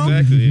scouting. coming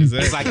Man, from?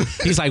 Exactly.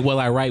 He's like, well,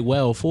 I write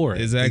well for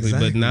it. Exactly.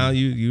 Exactly. But now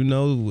you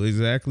know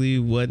exactly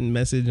what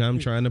message I'm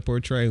trying to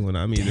portray when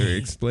I'm either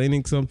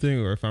explaining something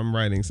or if I'm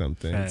writing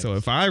something. Facts. So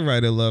if I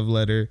write a love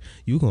letter,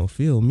 you gonna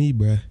feel me,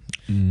 bruh.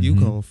 You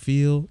gonna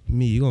feel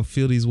me. You gonna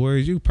feel these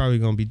words. You probably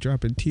gonna be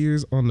dropping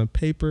tears on the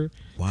paper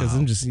because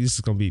Wow. this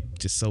is gonna be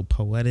just so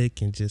poetic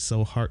and just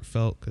so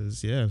heartfelt.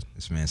 Because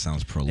This man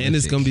sounds prolific. and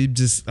it's gonna be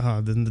just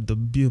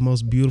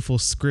most beautiful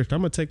script.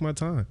 I'm gonna take my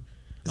time.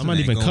 I might man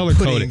even gonna color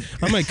put code in- it.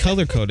 I might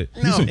color code it.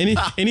 No.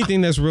 Anything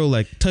that's real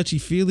like touchy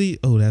feely.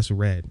 Oh, that's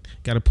red.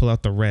 Got to pull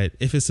out the red.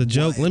 If it's a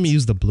joke, What? let me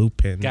use the blue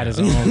pen. Got his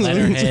now. own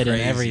letterhead and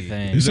Crazy.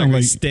 everything. You sound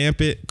like Stamp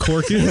it,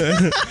 cork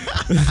it,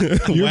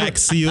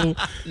 wax seal.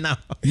 no.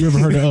 you ever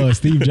heard of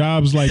Steve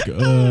Jobs like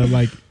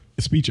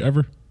speech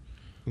ever?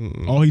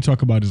 All he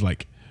talk about is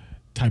like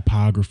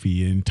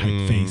typography and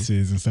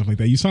typefaces and stuff like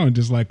that. You sound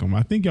just like him.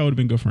 I think y'all would have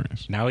been good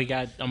friends. Now he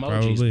got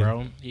emojis, Probably.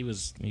 bro. He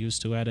was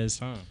too out of his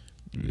time.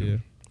 Yeah.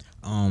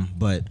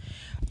 But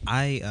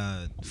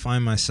I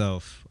find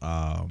myself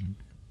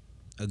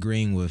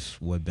agreeing with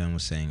what Ben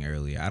was saying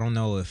earlier. I don't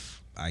know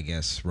if I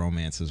guess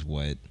romance is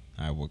what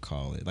I would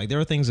call it. Like there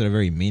are things that are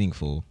very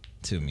meaningful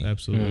to me,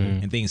 Absolutely.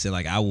 and things that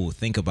like I will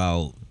think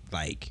about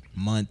like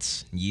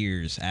months,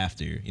 years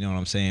after. You know what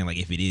I'm saying? Like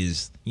if it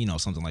is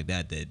something like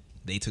that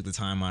they took the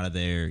time out of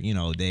their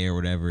day or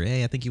whatever.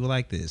 Hey, I think you would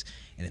like this,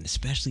 and then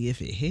especially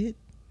if it hit,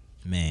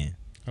 man.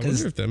 I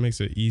wonder if that makes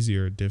it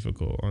easier or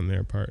difficult on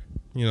their part.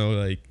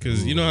 Like,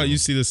 because you know how you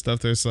see the stuff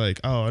that's like,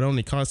 oh, it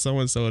only cost so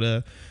and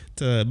so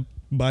to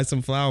buy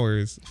some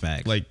flowers.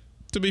 Facts. Like,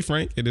 to be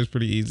frank, it is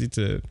pretty easy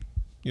to,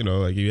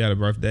 like you had a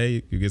rough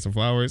day, you get some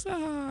flowers.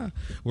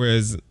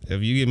 Whereas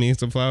if you give me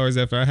some flowers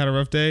after I had a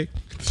rough day,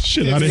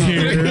 Shit out of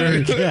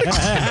here.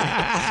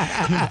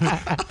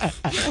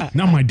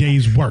 Now my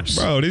day's worse.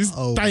 bro, this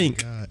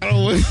stink. I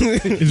don't want.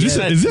 Is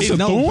this a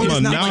no, thorn?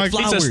 it's not Now like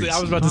I- flowers. I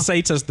was about to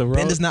say test the Ben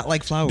rose. does not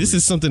like flowers. This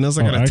is something else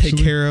I gotta actually?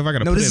 take care of. I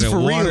gotta No, put this it is in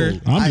for water. real.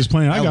 I'm just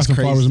playing. I that got was some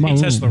flowers in my He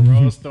room. touched the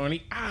rose,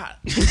 Thorny.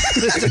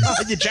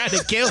 You trying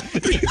to kill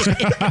me?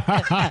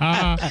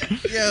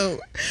 Yo,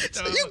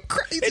 so you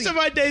crazy. It's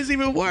my day's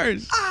even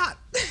worse.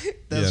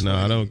 That's I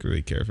funny. don't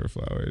really care for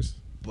flowers.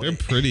 They're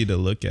pretty to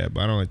look at,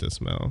 but I don't like the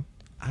smell.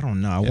 I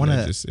don't know. I Yeah, want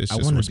it's to. just I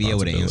want to be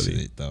able to answer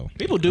responsibility. it though.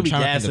 People do I'm be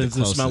trying to think gassing of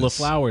the smell of closest.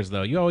 flowers,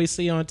 though. You always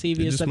see on TV They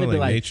and just stuff. smell They be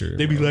like like, nature,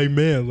 they be bro. like,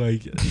 man,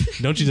 like,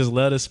 don't you just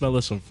love the smell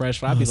of some fresh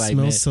flowers? I be Oh, like, it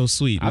smells man, so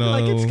sweet. I be No.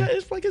 like,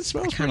 it's like it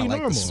smells kinda pretty like the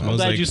normal. smell. I'm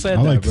glad Like- you said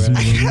I that, like the bro.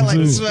 smell. I like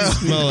the too. smell.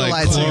 Smell like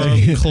Lied to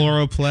you.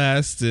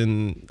 chloroplast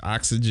and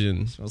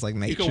oxygen. Smells like You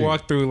nature. can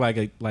walk through like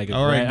a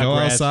All right, a go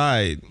grass.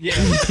 outside. Yeah,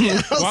 sorry.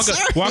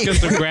 walk us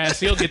through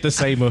grass. You'll get the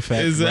same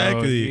effect.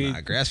 Exactly. Bro.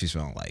 Nah, grass be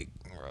smelling like.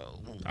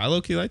 I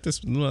low key like the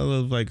smell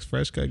of like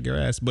fresh cut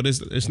grass, but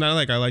it's not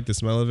like I like the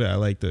smell of it. I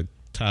like the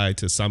tie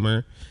to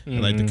summer. I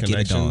like the Get a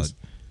connections.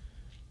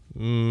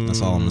 dog.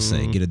 That's all I'm gonna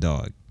say. Get a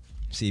dog.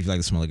 See if you like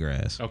the smell of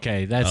grass.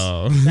 Okay, that's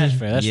Oh. that's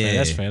fair. That's Yeah. fair.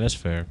 That's fair. That's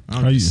fair.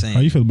 I'm How you, just saying. how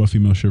you feel about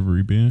female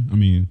chivalry, Ben? I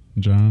mean,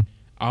 John.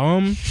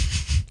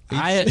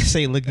 I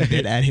say looking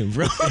dead at him,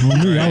 bro. On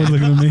me, I was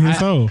looking at him in his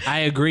soul. I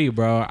agree,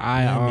 bro.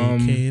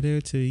 Let me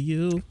cater to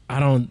you. I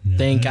don't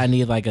think I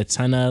need like a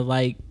ton of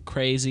like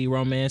crazy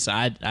romance.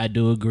 I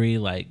do agree,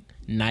 like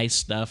nice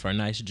stuff or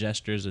nice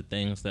gestures or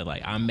things that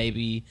like I'm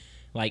maybe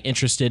like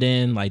interested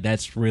in, like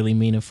that's really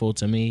meaningful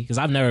to me, because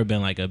I've never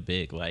been like a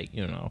big like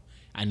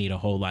I need a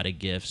whole lot of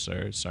gifts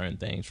or certain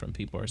things from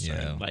people or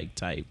certain like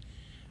type.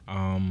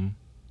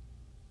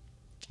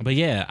 But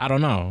yeah, I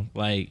don't know,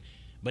 like.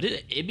 But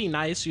it'd be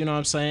nice, you know what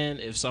I'm saying,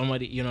 if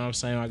somebody, you know what I'm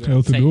saying, I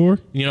Held the door?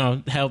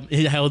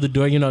 held the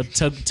door,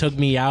 took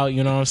me out,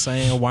 you know what I'm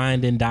saying,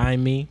 wined and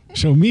dined me.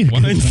 Show me a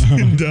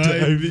good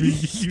time.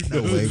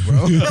 No way,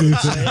 bro.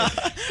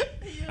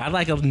 I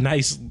like a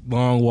nice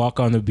long walk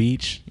on the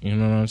beach, you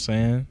know what I'm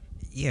saying?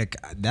 Yeah,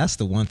 that's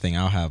the one thing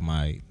I'll have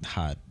my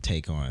hot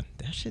take on.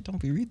 That shit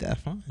don't be that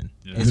fun.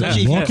 Yeah.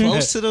 Especially if you're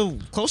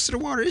Walking? close to the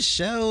water, it's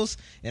shells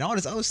and all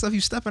this other stuff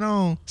you stepping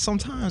on.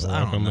 Sometimes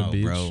I Walk don't on the know,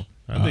 beach. bro.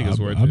 I think it's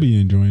worth I'll it. be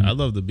enjoying I it.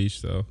 love the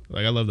beach though.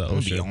 Like I love the I'm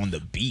gonna be ocean. on the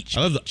beach.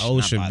 I love the beach, not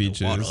ocean by the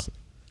water. beaches.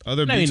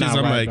 Other Maybe beaches, not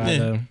I'm right like, by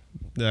nah.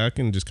 Yeah, I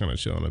can just kind of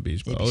chill on the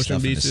beach. It But be ocean stuff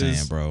in the beaches,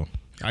 sand, bro.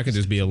 I could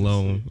just be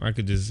alone. I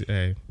could just,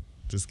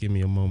 just give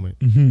me a moment.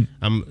 Mhm.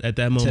 I'm at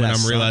that moment. that I'm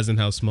sun. realizing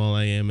how small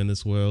I am in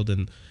this world,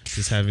 and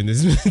just having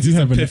this. You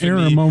have an epiphany.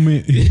 Aaron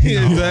moment.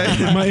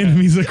 Exactly. My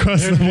enemies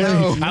across the way.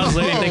 I was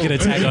literally thinking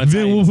Attack on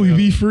Then will Titan. we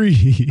be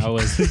free? I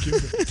was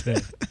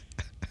thinking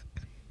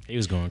he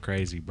was going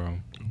crazy, bro.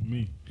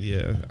 Me.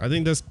 Yeah, I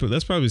think that's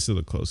probably still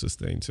the closest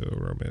thing to a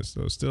romance,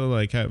 though. Still,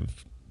 like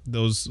have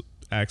those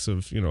acts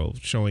of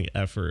showing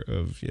effort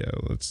of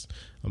I'm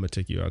gonna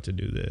take you out to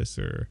do this,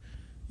 or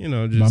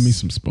just Buy me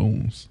some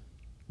spoons.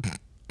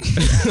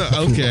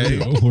 okay.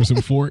 Or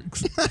some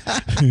forks.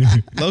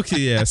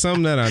 Low-key, yeah,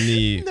 something that I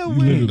need. No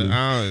way.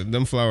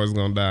 Them flowers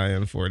gonna die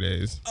in 4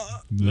 days.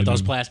 But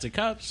those plastic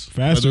cups,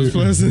 Faster. But those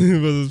plastic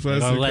they cups,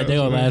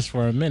 gonna man. last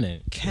for a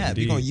minute. Cap,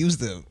 you Indeed. gonna use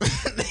them?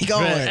 They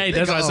going. Hey,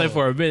 that's why I said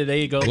for a minute.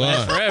 They ain't gonna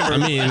last Well, forever. I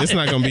mean, it's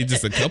not gonna be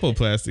just a couple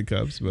plastic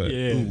cups, but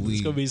yeah, Ooh-wee.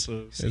 it's gonna be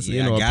some. it's,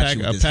 Yeah, I a got pack,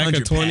 you with a this pack of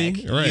 100 20,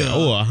 pack. right? Yeah.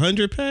 Oh,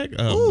 100 pack.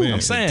 Oh man,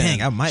 I'm saying,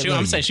 Dang, I might I'm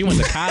love saying you. she went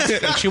to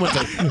Costco. She went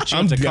to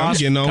I'm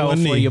getting on Costco one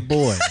for knee. your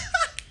boy.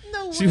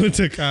 She went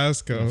to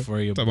Costco. For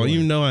your Talk about,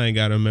 boy. I ain't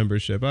got a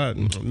membership.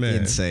 Man,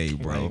 Insane,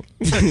 bro.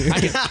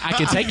 I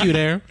can take you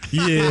there.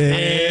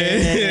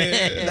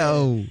 yeah.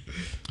 No.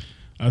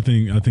 I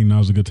think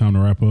now's a good time to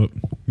wrap up.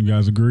 You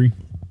guys agree?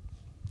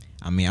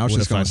 I mean, I was What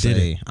just if I gonna did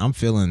say, I'm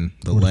feeling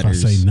the What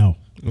letters. if I say no?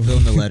 I'm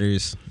feeling the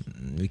letters.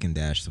 We can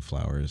dash the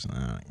flowers.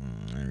 I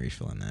ain't really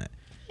feeling that.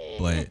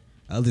 But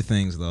other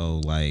things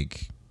though,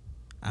 like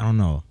I don't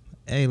know.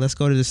 Hey, let's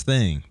go to this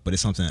thing. But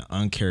it's something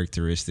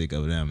uncharacteristic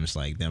of them. It's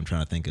like them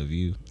trying to think of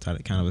you,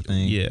 kind of a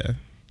thing. Yeah.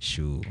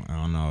 Shoot, I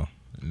don't know.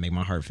 Make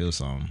my heart feel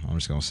something. I'm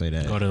just gonna say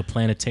that. Go to the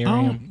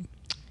planetarium.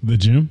 The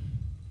gym.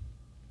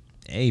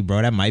 hey,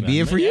 bro, that might be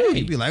it for you.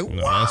 You'd be like,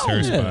 No, wow. that's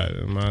her spot.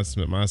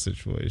 In my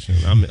situation,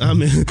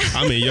 I'm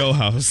in your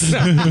house.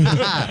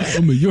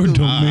 I'm in your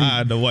domain. I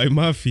had to wipe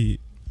my feet.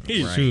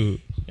 Right.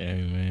 Shoot. Yeah,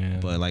 man.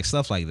 But like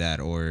stuff like that,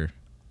 or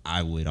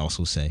I would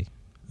also say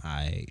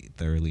I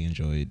thoroughly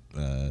enjoyed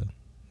the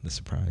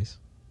surprise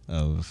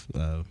of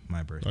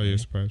my birthday. Oh, your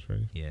surprise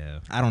party. Yeah.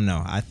 I don't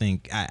know. I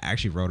think I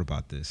actually wrote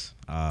about this.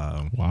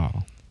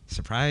 Wow.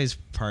 Surprise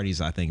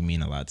parties, I think,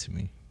 mean a lot to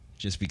me.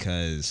 Just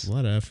because, A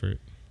lot of effort.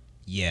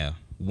 yeah,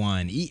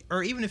 one,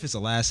 or even if it's a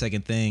last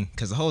second thing,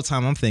 because the whole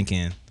time I'm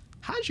thinking,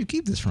 how'd you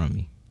keep this from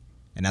me?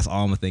 And that's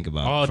all I'm going to think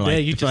about. All for day,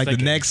 like, you for just like the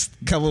thinking- next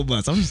couple of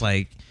months. I'm just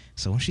like,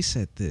 so when she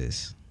said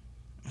this,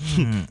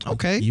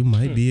 okay. You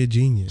might be a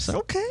genius.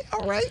 Okay,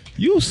 all right.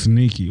 You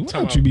sneaky. What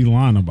don't you be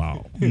lying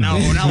about? No,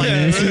 not like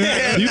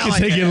that. You can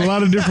take it a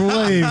lot of different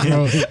ways,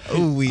 bro.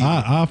 Ooh, we.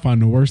 I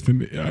find the worst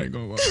in it. I ain't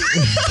gonna lie.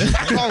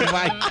 Oh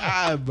my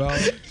God, bro.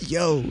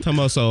 Yo. Talking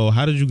about, so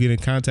how did you get in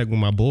contact with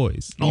my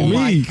boys? Oh,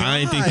 me. I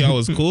ain't think y'all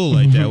was cool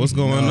like that. What's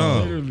going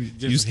on? Literally,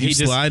 You he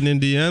just- sliding in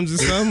DMs or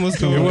something? What's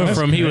going It on? went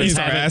from he was He's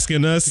having-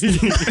 asking us.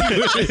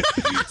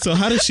 So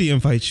how did she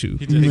invite you?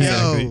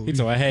 Yo. He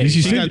told, hey, Did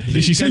she She send, got-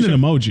 did she send an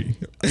emoji?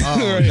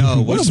 Oh, no.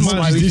 What What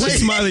smiley, face? what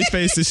smiley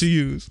face did she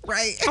use?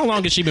 Right. how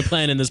long has she been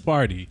planning this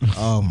party?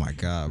 Oh my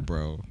God,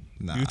 bro.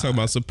 Nah. You talking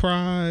about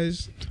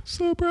surprise?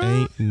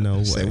 Surprise. Ain't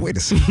no Say, way. wait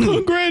a second.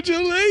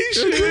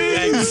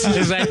 Congratulations.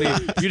 Exactly.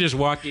 You just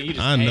walk in. You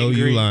just I know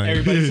you angry. lying.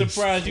 Everybody's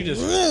surprised. You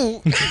just.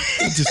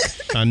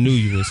 I knew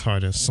you was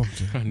hard as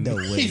something. No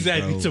way,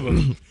 Exactly. bro. To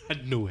him. I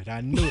knew it.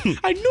 I knew it.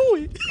 I knew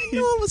it. I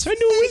knew it was. I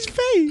knew it was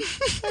fake.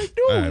 I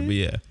knew All it. right, but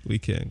yeah, we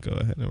can go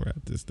ahead and wrap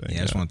this thing. Yeah,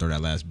 I just up. want to throw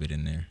that last bit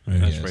in there. Hey,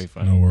 That's Yes. very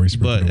funny. No worries.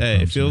 But no hey,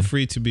 problem, feel sir.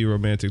 free to be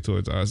romantic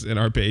towards us in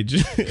our page.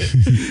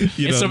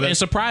 You And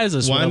surprise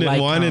us. Wine, with a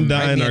like, Wine and comment.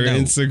 Write Dine me a our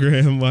note.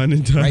 Instagram, Wine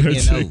and Dine Write our me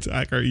a note.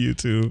 TikTok, our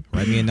YouTube.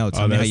 Write me a note.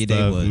 Tell All me that how your day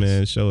stuff, was.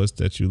 man. Show us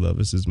that you love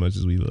us as much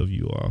as we love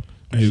you all.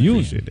 Hey, We you,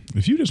 appreciate it.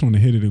 if you just want to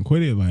hit it and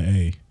quit it, like,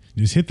 hey,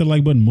 just hit the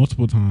like button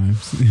multiple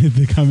times, hit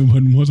the comment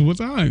button multiple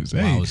times. Hey,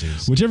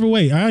 Wowzers. whichever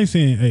way. I ain't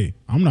saying, hey,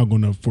 I'm not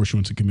going to force you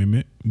into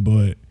commitment,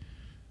 but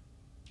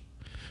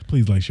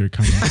please like, share,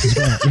 comment,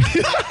 subscribe.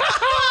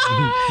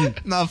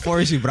 Not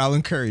force you, but I'll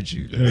encourage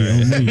you.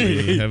 Hey, on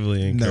me.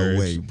 Heavily No encouraged.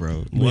 way,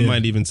 bro. One Yeah.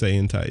 might even say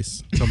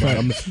entice.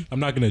 I'm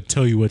not gonna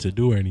tell you what to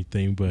do or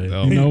anything, but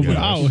Oh, You know, my but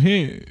gosh. I'll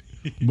hint.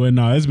 But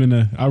no, it's been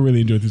I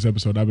really enjoyed this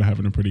episode. I've been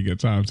having a pretty good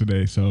time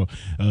today. So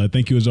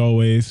thank you as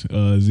always.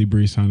 Z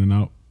Breeze signing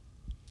out.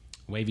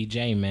 Wavy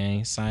J,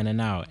 man, signing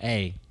out.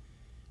 Hey,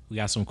 we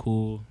got some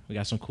cool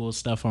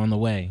stuff on the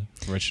way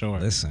for sure.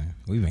 Listen,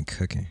 we've been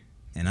cooking,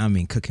 and I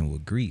mean cooking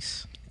with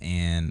grease,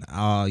 and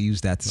I'll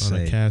use that to On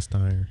say, a cast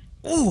iron.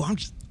 "Ooh, I'm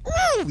just."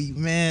 Ooh,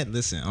 man,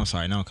 listen. I'm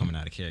sorry. Now I'm coming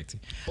out of character.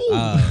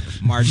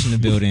 March in the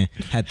building.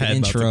 Had the Had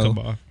about to come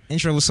intro. off.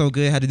 Intro was so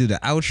good. Had to do the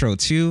outro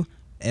too.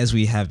 As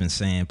we have been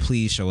saying,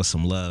 please show us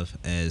some love.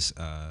 As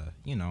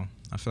you know,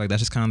 I feel like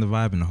that's just kind of the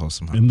vibe in the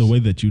wholesome house. In the way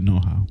that you know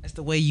how. That's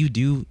the way you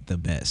do the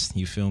best.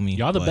 You feel me?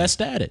 Y'all the But,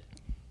 best at it.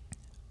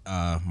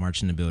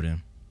 March in the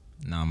building.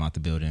 Now I'm out the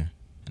building,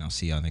 and I'll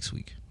see y'all next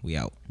week. We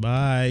out.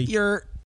 Bye. You're.